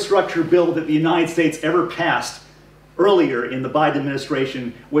infrastructure bill that the United States ever passed earlier in the Biden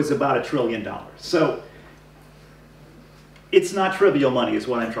administration was about $1 trillion. So it's not trivial money, is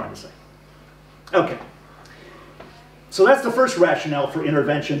what I'm trying to say. Okay. So that's the first rationale for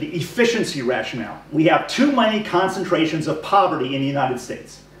intervention, the efficiency rationale. We have too many concentrations of poverty in the United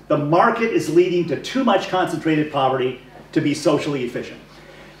States. The market is leading to too much concentrated poverty to be socially efficient.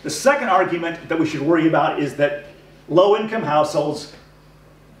 The second argument that we should worry about is that low-income households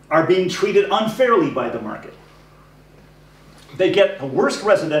are being treated unfairly by the market. They get the worst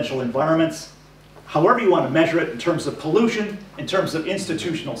residential environments, however you want to measure it, in terms of pollution, in terms of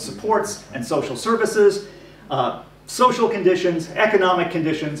institutional supports and social services, social conditions, economic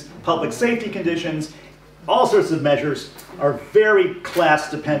conditions, public safety conditions. All sorts of measures are very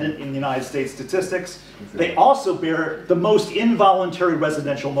class dependent in the United States statistics. They also bear the most involuntary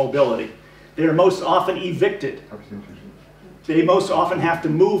residential mobility. They are most often evicted. They most often have to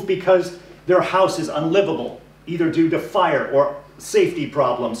move because their house is unlivable, either due to fire or safety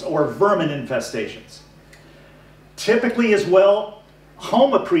problems or vermin infestations. Typically as well,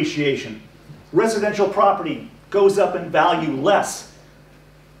 home appreciation, residential property goes up in value less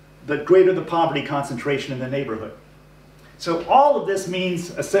the greater the poverty concentration in the neighborhood. So all of this means,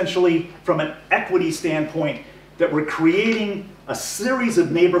 essentially, from an equity standpoint, that we're creating a series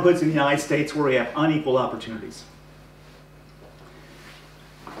of neighborhoods in the United States where we have unequal opportunities.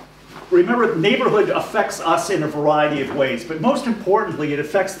 Remember, neighborhood affects us in a variety of ways, but most importantly, it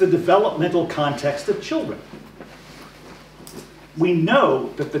affects the developmental context of children. We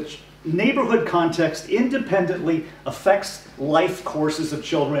know that the neighborhood context independently affects life courses of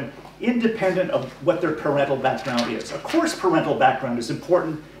children, independent of what their parental background is. Of course, parental background is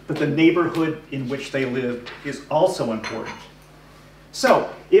important, but the neighborhood in which they live is also important.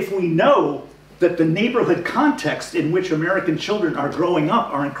 So, if we know that the neighborhood context in which American children are growing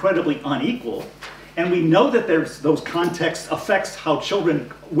up are incredibly unequal, and we know that those contexts affects how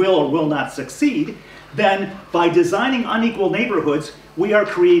children will or will not succeed, then by designing unequal neighborhoods, we are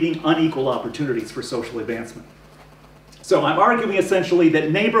creating unequal opportunities for social advancement. So I'm arguing essentially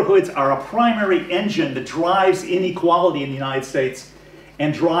that neighborhoods are a primary engine that drives inequality in the United States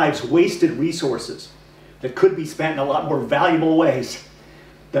and drives wasted resources that could be spent in a lot more valuable ways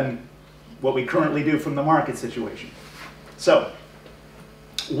than what we currently do from the market situation. So,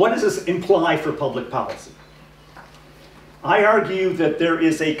 what does this imply for public policy? I argue that there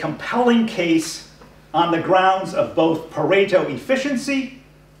is a compelling case on the grounds of both Pareto efficiency,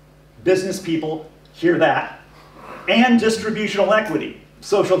 business people hear that, and distributional equity,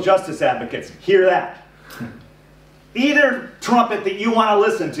 social justice advocates hear that. Either trumpet that you want to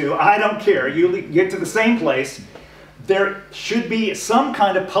listen to, I don't care, you get to the same place. There should be some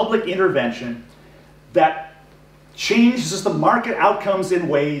kind of public intervention that changes the market outcomes in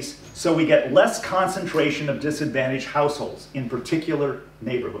ways so we get less concentration of disadvantaged households in particular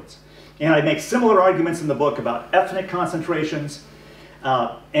neighborhoods. And I make similar arguments in the book about ethnic concentrations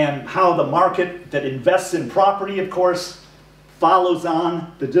and how the market that invests in property, of course, follows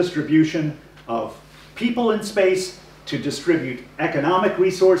on the distribution of people in space to distribute economic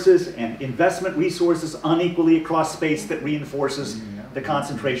resources and investment resources unequally across space that reinforces the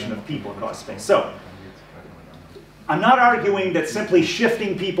concentration of people across space. So, I'm not arguing that simply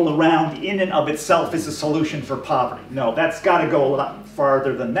shifting people around in and of itself is a solution for poverty. No, that's got to go a lot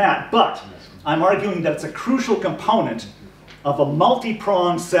farther than that. But I'm arguing that it's a crucial component of a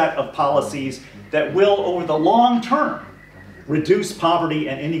multi-pronged set of policies that will, over the long term, reduce poverty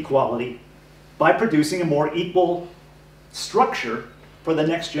and inequality by producing a more equal structure for the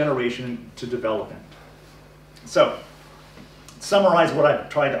next generation to develop in. So, to summarize what I've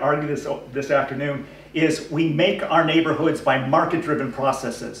tried to argue this afternoon is we make our neighborhoods by market-driven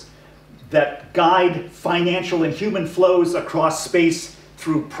processes that guide financial and human flows across space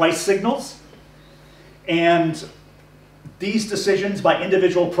through price signals. And these decisions by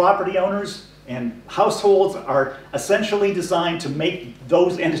individual property owners and households are essentially designed to make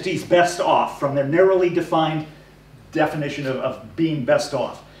those entities best off from their narrowly defined definition of being best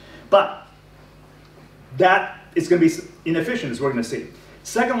off. But that is going to be inefficient, as we're going to see.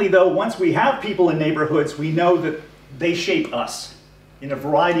 Secondly, though, once we have people in neighborhoods, we know that they shape us in a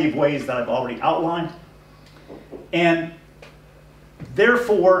variety of ways that I've already outlined. And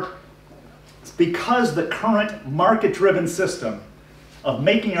therefore, because the current market-driven system of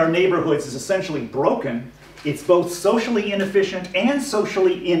making our neighborhoods is essentially broken, it's both socially inefficient and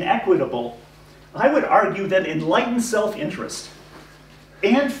socially inequitable, I would argue that enlightened self-interest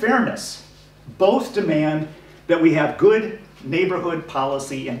and fairness both demand that we have good neighborhood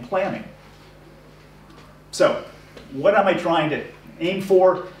policy and planning. So, what am I trying to aim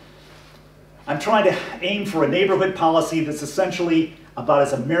for? I'm trying to aim for a neighborhood policy that's essentially about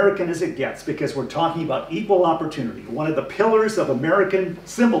as American as it gets, because we're talking about equal opportunity. One of the pillars of American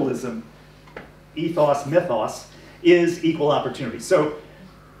symbolism, ethos, mythos, is equal opportunity. So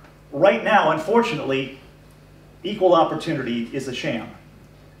right now, unfortunately, equal opportunity is a sham.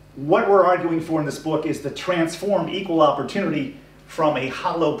 What we're arguing for in this book is to transform equal opportunity from a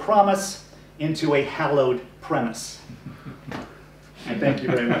hollow promise into a hallowed premise. And thank you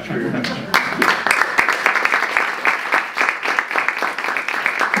very much for your attention.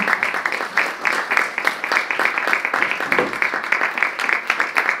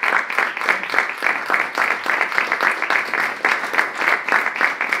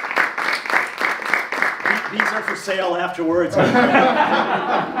 Sale afterwards.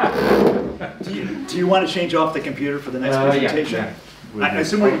 Do you want to change off the computer for the next presentation? Yeah. I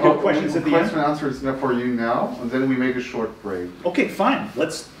assume we're going to do questions at the end. Question and answer is for you now, and then we make a short break. Okay, fine.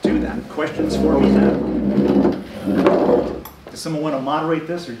 Let's do that. Questions for me now. Does someone want to moderate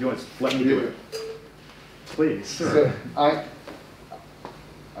this, or do you want to let me do it? Please. So I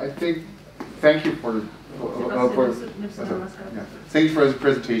think, thank you for thank you for the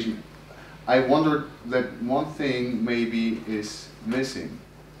presentation. I wondered that one thing maybe is missing.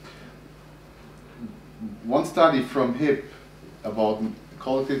 One study from HIP about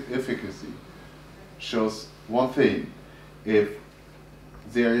collective efficacy shows one thing. If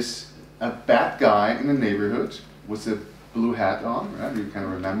there is a bad guy in the neighborhood with a blue hat on, right, you can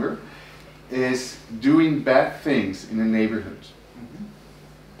remember, is doing bad things in the neighborhood.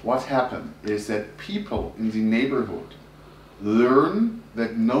 What happened is that people in the neighborhood learn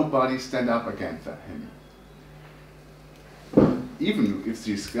that nobody stand up against him. Even if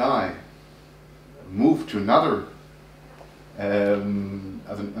this guy moved to another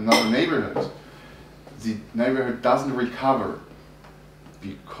neighborhood, the neighborhood doesn't recover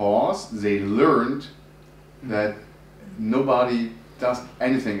because they learned that nobody does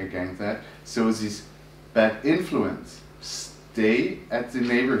anything against that. So this bad influence stay at the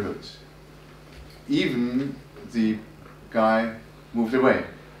neighborhood, even the guy moved away.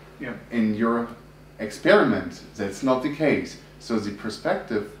 Yeah. In your experiment, that's not the case. So the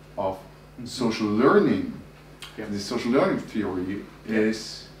perspective of social learning, the social learning theory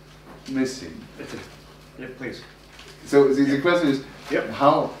is missing. Yeah, please. So the question is, Yep.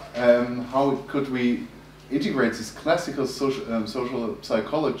 how could we integrate this classical social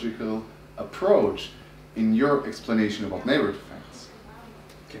psychological approach in your explanation about neighborhood effects?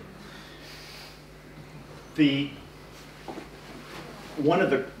 Okay. One of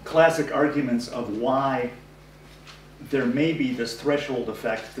the classic arguments of why there may be this threshold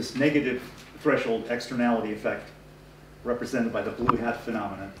effect, this negative threshold externality effect represented by the blue hat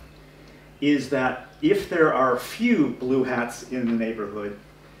phenomenon, is that if there are few blue hats in the neighborhood,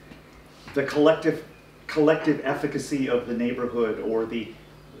 the collective efficacy of the neighborhood, or the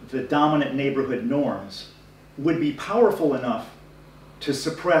dominant neighborhood norms, would be powerful enough to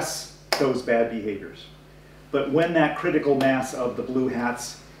suppress those bad behaviors. But when that critical mass of the blue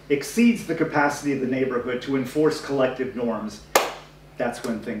hats exceeds the capacity of the neighborhood to enforce collective norms, that's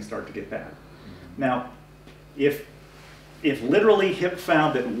when things start to get bad. Now, if literally HIP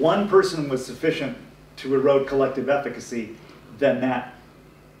found that one person was sufficient to erode collective efficacy, then that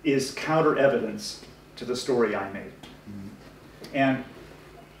is counter evidence to the story I made. And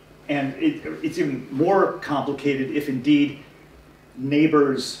it's even more complicated if indeed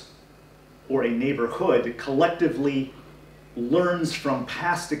neighbors or a neighborhood collectively learns from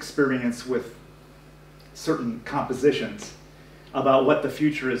past experience with certain compositions about what the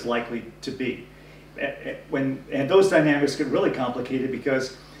future is likely to be. And those dynamics get really complicated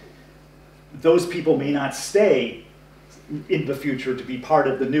because those people may not stay in the future to be part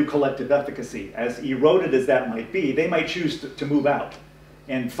of the new collective efficacy. As eroded as that might be, they might choose to move out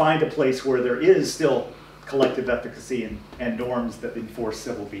and find a place where there is still collective efficacy and norms that enforce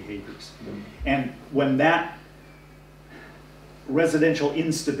civil behaviors. And when that residential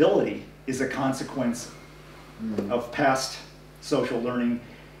instability is a consequence of past social learning,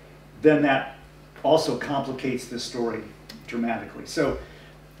 then that also complicates this story dramatically. So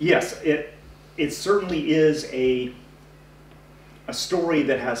yes, it certainly is a story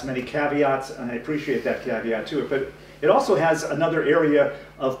that has many caveats, and I appreciate that caveat to it, but it also has another area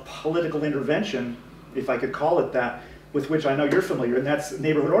of political intervention, if I could call it that, with which I know you're familiar, and that's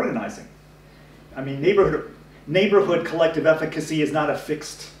neighborhood organizing. I mean, neighborhood collective efficacy is not a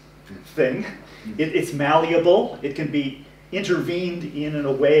fixed thing. It's malleable. It can be intervened in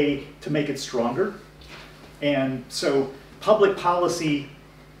a way to make it stronger. And so public policy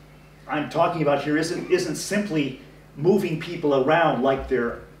I'm talking about here isn't simply moving people around like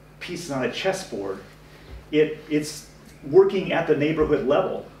they're pieces on a chessboard. It's working at the neighborhood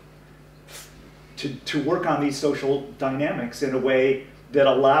level to work on these social dynamics in a way that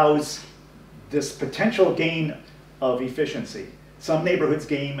allows this potential gain of efficiency. Some neighborhoods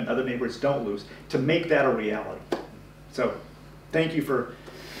gain and other neighborhoods don't lose, to make that a reality. So thank you for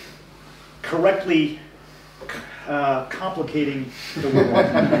correctly complicating the world.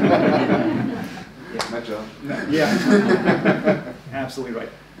 My job. Yeah, absolutely right.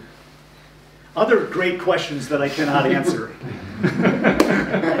 Other great questions that I cannot answer.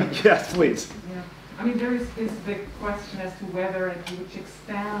 Yes, please. Yeah. I mean, there is this big question as to whether and to which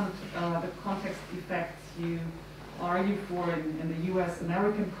extent the context effects you argue for in the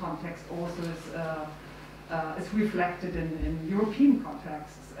US-American context also is reflected in European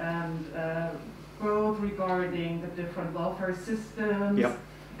contexts, and both regarding the different welfare systems, yep,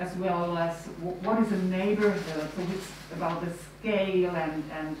 as well as what is a neighborhood, so it's about the scale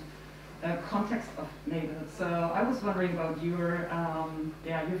and context of neighborhood. So I was wondering about your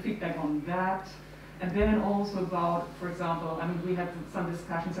feedback on that, and then also about, for example, I mean, we had some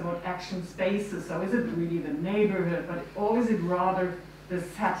discussions about action spaces. So is it really the neighborhood, or is it rather the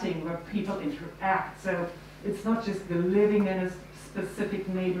setting where people interact? So it's not just the living in a specific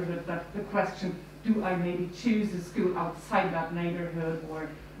neighborhood, but the question: do I maybe choose a school outside that neighborhood or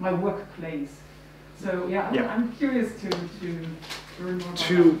my workplace? So yeah. I'm curious to learn more about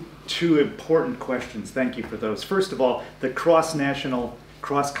that. Two important questions. Thank you for those. First of all, the cross-national,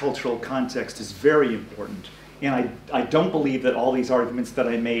 cross-cultural context is very important. And I don't believe that all these arguments that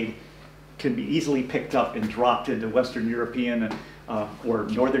I made can be easily picked up and dropped into Western European or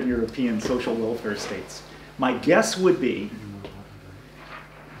Northern European social welfare states. My guess would be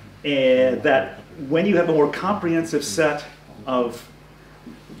that when you have a more comprehensive set of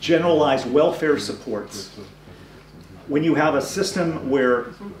generalized welfare supports, when you have a system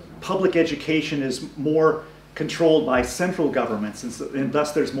where public education is more controlled by central governments, and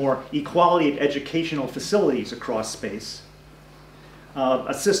thus there's more equality of educational facilities across space,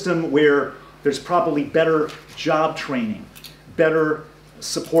 a system where there's probably better job training, better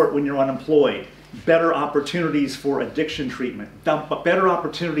support when you're unemployed, better opportunities for addiction treatment, better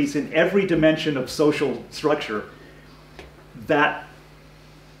opportunities in every dimension of social structure, that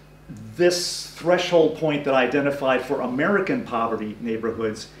this threshold point that I identified for American poverty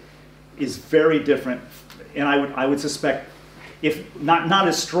neighborhoods is very different, and I would suspect, if not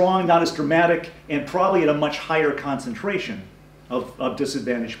as strong, not as dramatic, and probably at a much higher concentration of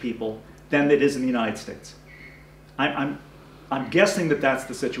disadvantaged people than it is in the United States. I'm guessing that that's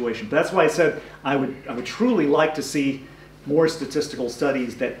the situation. But that's why I said I would truly like to see more statistical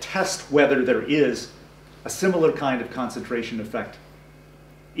studies that test whether there is a similar kind of concentration effect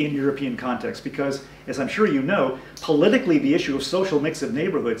in European context, because, as I'm sure you know, politically the issue of social mix of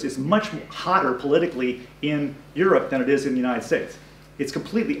neighborhoods is much hotter politically in Europe than it is in the United States. It's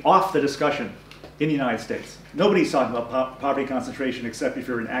completely off the discussion in the United States. Nobody's talking about poverty concentration except if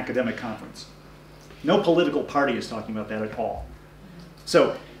you're in an academic conference. No political party is talking about that at all.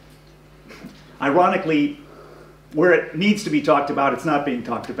 So, ironically, where it needs to be talked about, it's not being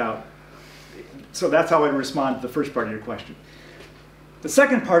talked about. So that's how I respond to the first part of your question. The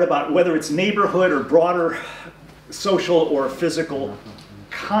second part about whether it's neighborhood or broader social or physical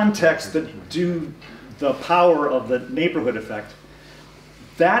context that do the power of the neighborhood effect,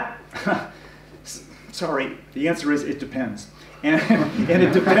 that, sorry, the answer is it depends. And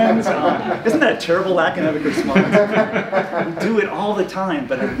it depends on, isn't that a terrible academic response? We do it all the time,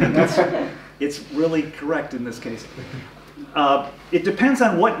 but I think it's really correct in this case. It depends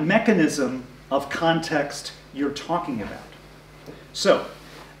on what mechanism of context you're talking about. So,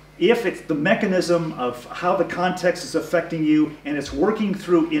 if it's the mechanism of how the context is affecting you and it's working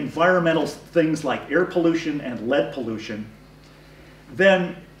through environmental things like air pollution and lead pollution,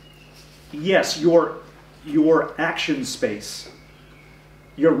 then yes, your action space,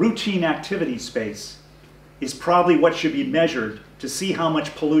 your routine activity space is probably what should be measured to see how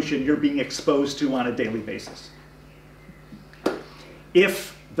much pollution you're being exposed to on a daily basis.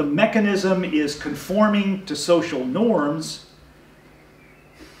 If the mechanism is conforming to social norms,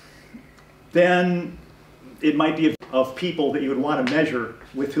 then it might be of people that you would want to measure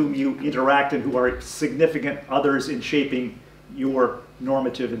with whom you interact and who are significant others in shaping your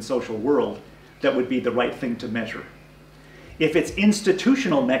normative and social world that would be the right thing to measure. If it's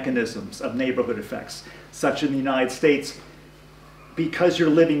institutional mechanisms of neighborhood effects, such in the United States, because you're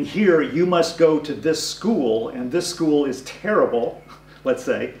living here, you must go to this school, and this school is terrible, let's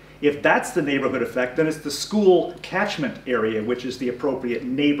say. If that's the neighborhood effect, then it's the school catchment area, which is the appropriate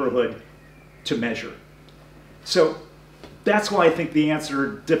neighborhood to measure. So that's why I think the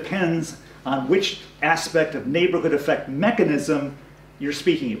answer depends on which aspect of neighborhood effect mechanism you're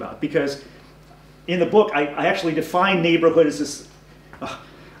speaking about. Because in the book, I actually define neighborhood as this,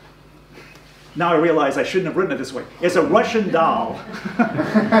 now I realize I shouldn't have written it this way. It's a Russian doll.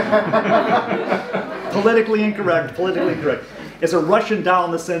 Politically incorrect, politically incorrect. It's a Russian doll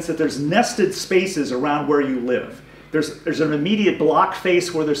in the sense that there's nested spaces around where you live. There's an immediate block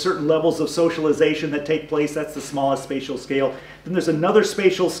face where there's certain levels of socialization that take place. That's the smallest spatial scale. Then there's another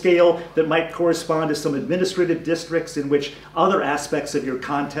spatial scale that might correspond to some administrative districts in which other aspects of your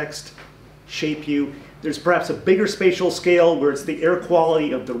context shape you. There's perhaps a bigger spatial scale where it's the air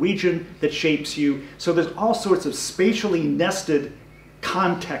quality of the region that shapes you. So there's all sorts of spatially nested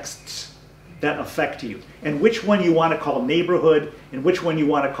contexts that affect you. And which one you want to call neighborhood and which one you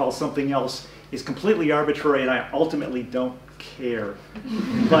want to call something else is completely arbitrary, and I ultimately don't care.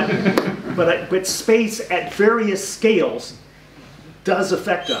 But space at various scales does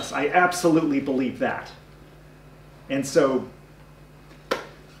affect us. I absolutely believe that. And so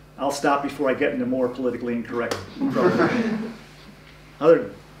I'll stop before I get into more politically incorrect trouble.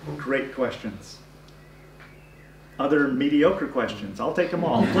 Other great questions. Other mediocre questions. I'll take them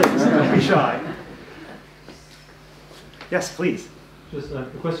all, please. Don't be shy. Yes, please. Just a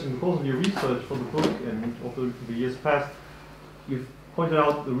question, because of your research for the book and over the years past, you've pointed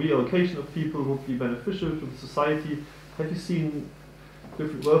out the reallocation of people who would be beneficial to the society. Have you seen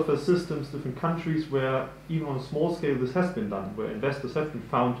different welfare systems, different countries where even on a small scale this has been done, where investors have been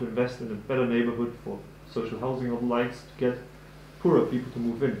found to invest in a better neighborhood for social housing or the likes to get poorer people to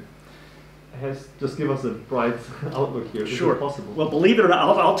move in? Just give us a bright outlook here. Sure. Is it possible? Well, believe it or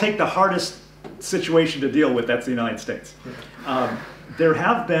not, I'll take the hardest situation to deal with. That's the United States. There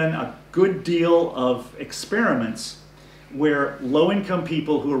have been a good deal of experiments where low-income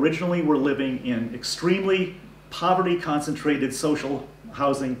people who originally were living in extremely poverty-concentrated social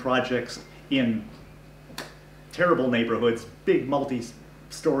housing projects in terrible neighborhoods, big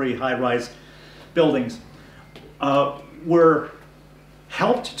multi-story high-rise buildings, were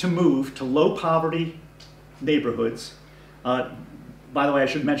helped to move to low-poverty neighborhoods. By the way, I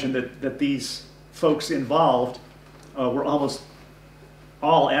should mention that these folks involved were almost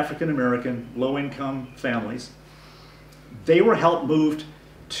all African-American, low-income families. They were helped moved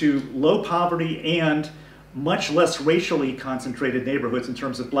to low-poverty and much less racially concentrated neighborhoods in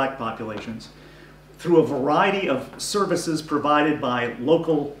terms of black populations through a variety of services provided by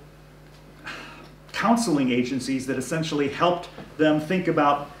local counseling agencies that essentially helped them think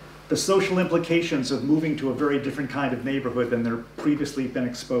about the social implications of moving to a very different kind of neighborhood than they're previously been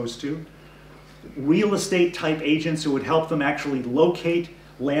exposed to. Real estate type agents who would help them actually locate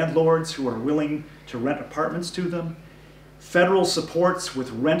landlords who are willing to rent apartments to them. Federal supports with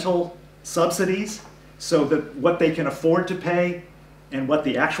rental subsidies so that what they can afford to pay and what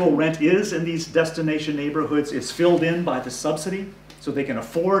the actual rent is in these destination neighborhoods is filled in by the subsidy so they can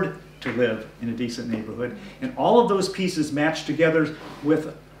afford to live in a decent neighborhood. And all of those pieces match together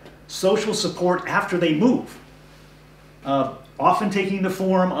with social support after they move, often taking the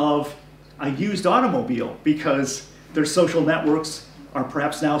form of a used automobile because their social networks are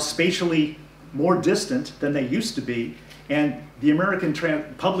perhaps now spatially more distant than they used to be, and the American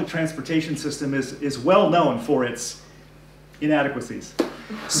public transportation system is well known for its inadequacies.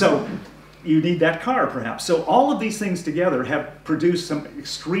 So you need that car perhaps. So all of these things together have produced some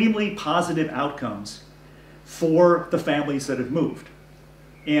extremely positive outcomes for the families that have moved.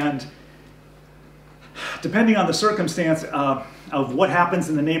 And depending on the circumstance of what happens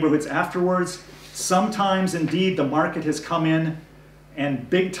in the neighborhoods afterwards, sometimes indeed the market has come in and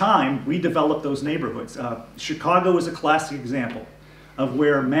big time redeveloped those neighborhoods. Chicago is a classic example of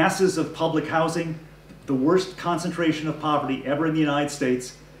where masses of public housing, the worst concentration of poverty ever in the United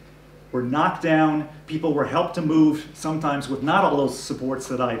States, were knocked down. People were helped to move, sometimes with not all those supports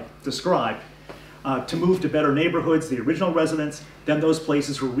that I described, to move to better neighborhoods, the original residents. Then those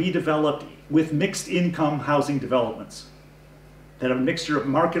places were redeveloped with mixed income housing developments that have a mixture of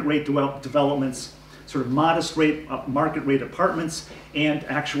market rate developments, sort of modest rate, market rate apartments and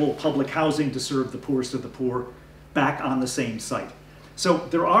actual public housing to serve the poorest of the poor back on the same site. So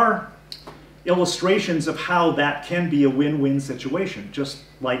there are illustrations of how that can be a win-win situation, just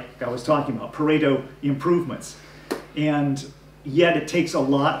like I was talking about, Pareto improvements. And yet it takes a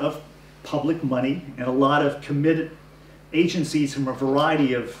lot of public money and a lot of committed agencies from a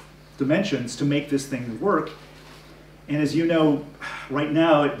variety of dimensions to make this thing work. And as you know, right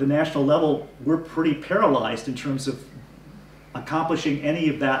now at the national level, we're pretty paralyzed in terms of accomplishing any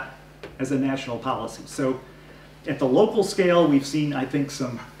of that as a national policy. So at the local scale, we've seen, I think,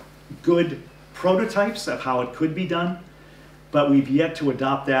 some good prototypes of how it could be done, but we've yet to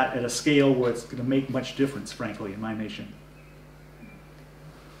adopt that at a scale where it's going to make much difference, frankly, in my nation.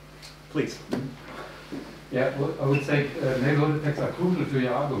 Please. Yeah, well, I would say neighborhood effects are crucial to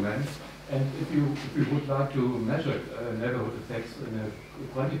your argument. And if you would like to measure neighborhood effects in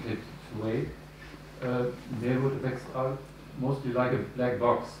a quantitative way, neighborhood effects are mostly like a black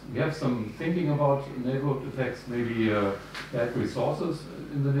box. We have some thinking about neighborhood effects, maybe bad resources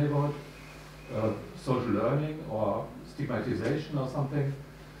in the neighborhood, social learning or stigmatization or something.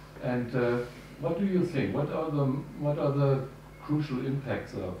 And what do you think? What are the crucial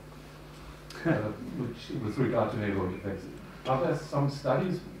impacts of with regard to neighborhood effects? Are there some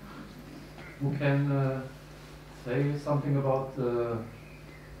studies who can say something about the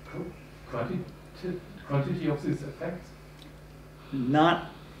quantity of these effects?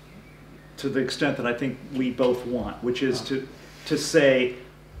 Not to the extent that I think we both want, which is to say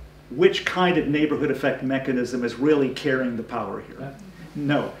which kind of neighborhood effect mechanism is really carrying the power here.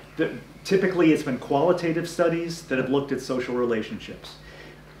 No. Typically it's been qualitative studies that have looked at social relationships.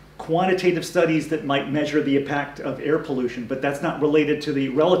 Quantitative studies that might measure the impact of air pollution, but that's not related to the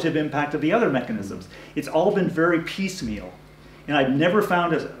relative impact of the other mechanisms. It's all been very piecemeal. And I've never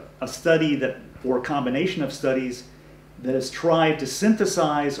found a study that, or a combination of studies that has tried to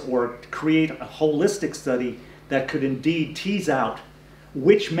synthesize or create a holistic study that could indeed tease out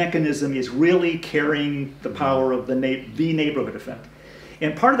which mechanism is really carrying the power of the neighborhood effect.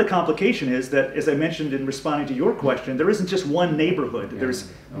 And part of the complication is that, as I mentioned in responding to your question, there isn't just one neighborhood.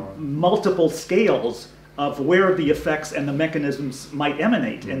 There's multiple scales of where the effects and the mechanisms might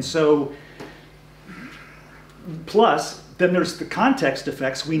emanate. And so, plus, then there's the context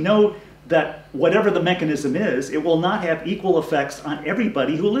effects. We know that whatever the mechanism is, it will not have equal effects on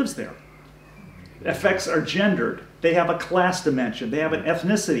everybody who lives there. Effects are gendered. They have a class dimension. They have an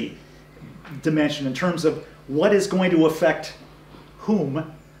ethnicity dimension in terms of what is going to affect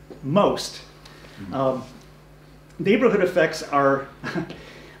whom most. Neighborhood effects are,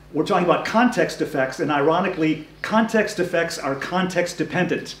 we're talking about context effects, and ironically, context effects are context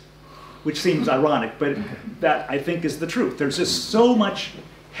dependent, which seems ironic, but that I think is the truth. There's just so much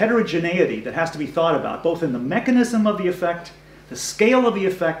heterogeneity that has to be thought about, both in the mechanism of the effect, the scale of the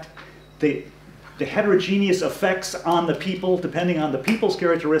effect, the heterogeneous effects on the people, depending on the people's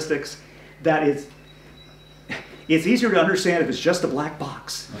characteristics, that it's easier to understand if it's just a black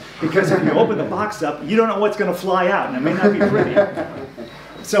box. Because if you open the box up, you don't know what's going to fly out, and it may not be pretty.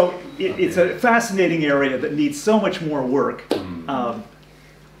 So it's a fascinating area that needs so much more work.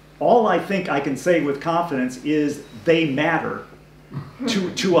 All I think I can say with confidence is they matter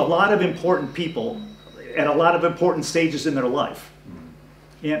to a lot of important people at a lot of important stages in their life.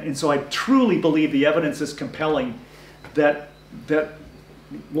 And so I truly believe the evidence is compelling that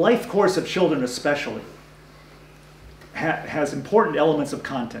life course of children especially has important elements of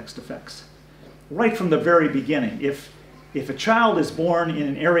context effects. Right from the very beginning, if a child is born in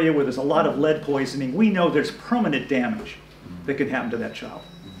an area where there's a lot of lead poisoning, we know there's permanent damage that can happen to that child.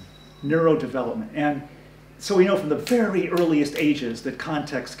 Neurodevelopment. And so we know from the very earliest ages that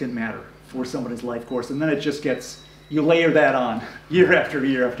context can matter for somebody's life course. And then it just gets, you layer that on year after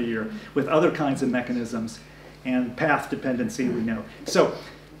year after year with other kinds of mechanisms and path dependency we know. So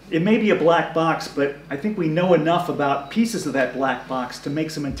it may be a black box, but I think we know enough about pieces of that black box to make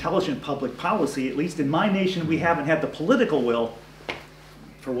some intelligent public policy. At least in my nation, we haven't had the political will,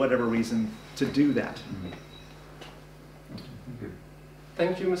 for whatever reason, to do that.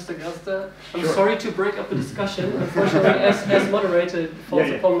 Thank you, Mr. Galster. I'm sorry to break up the discussion. Unfortunately, as moderator, it falls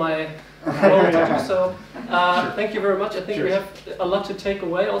upon my role to do so. Thank you very much. I think we have a lot to take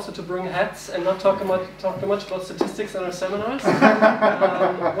away, also to bring hats and not talk too much about statistics in our seminars.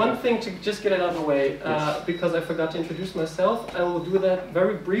 One thing to just get it out of the way, because I forgot to introduce myself, I will do that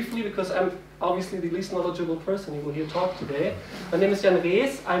very briefly because I'm obviously the least knowledgeable person you will hear talk today. My name is Jan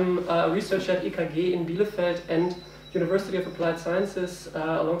Rees. I'm a researcher at EKG in Bielefeld and University of Applied Sciences,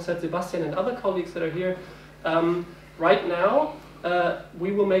 alongside Sebastian and other colleagues that are here. Right now,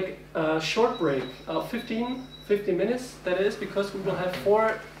 we will make a short break of 15 minutes, that is, because we will have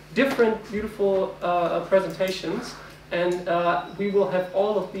 4 different beautiful presentations, and we will have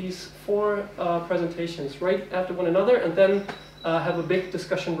all of these 4 presentations right after one another, and then have a big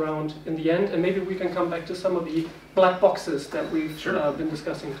discussion round in the end, and maybe we can come back to some of the black boxes that we've been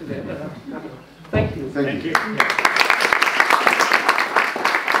discussing today. Thank you. Thank you.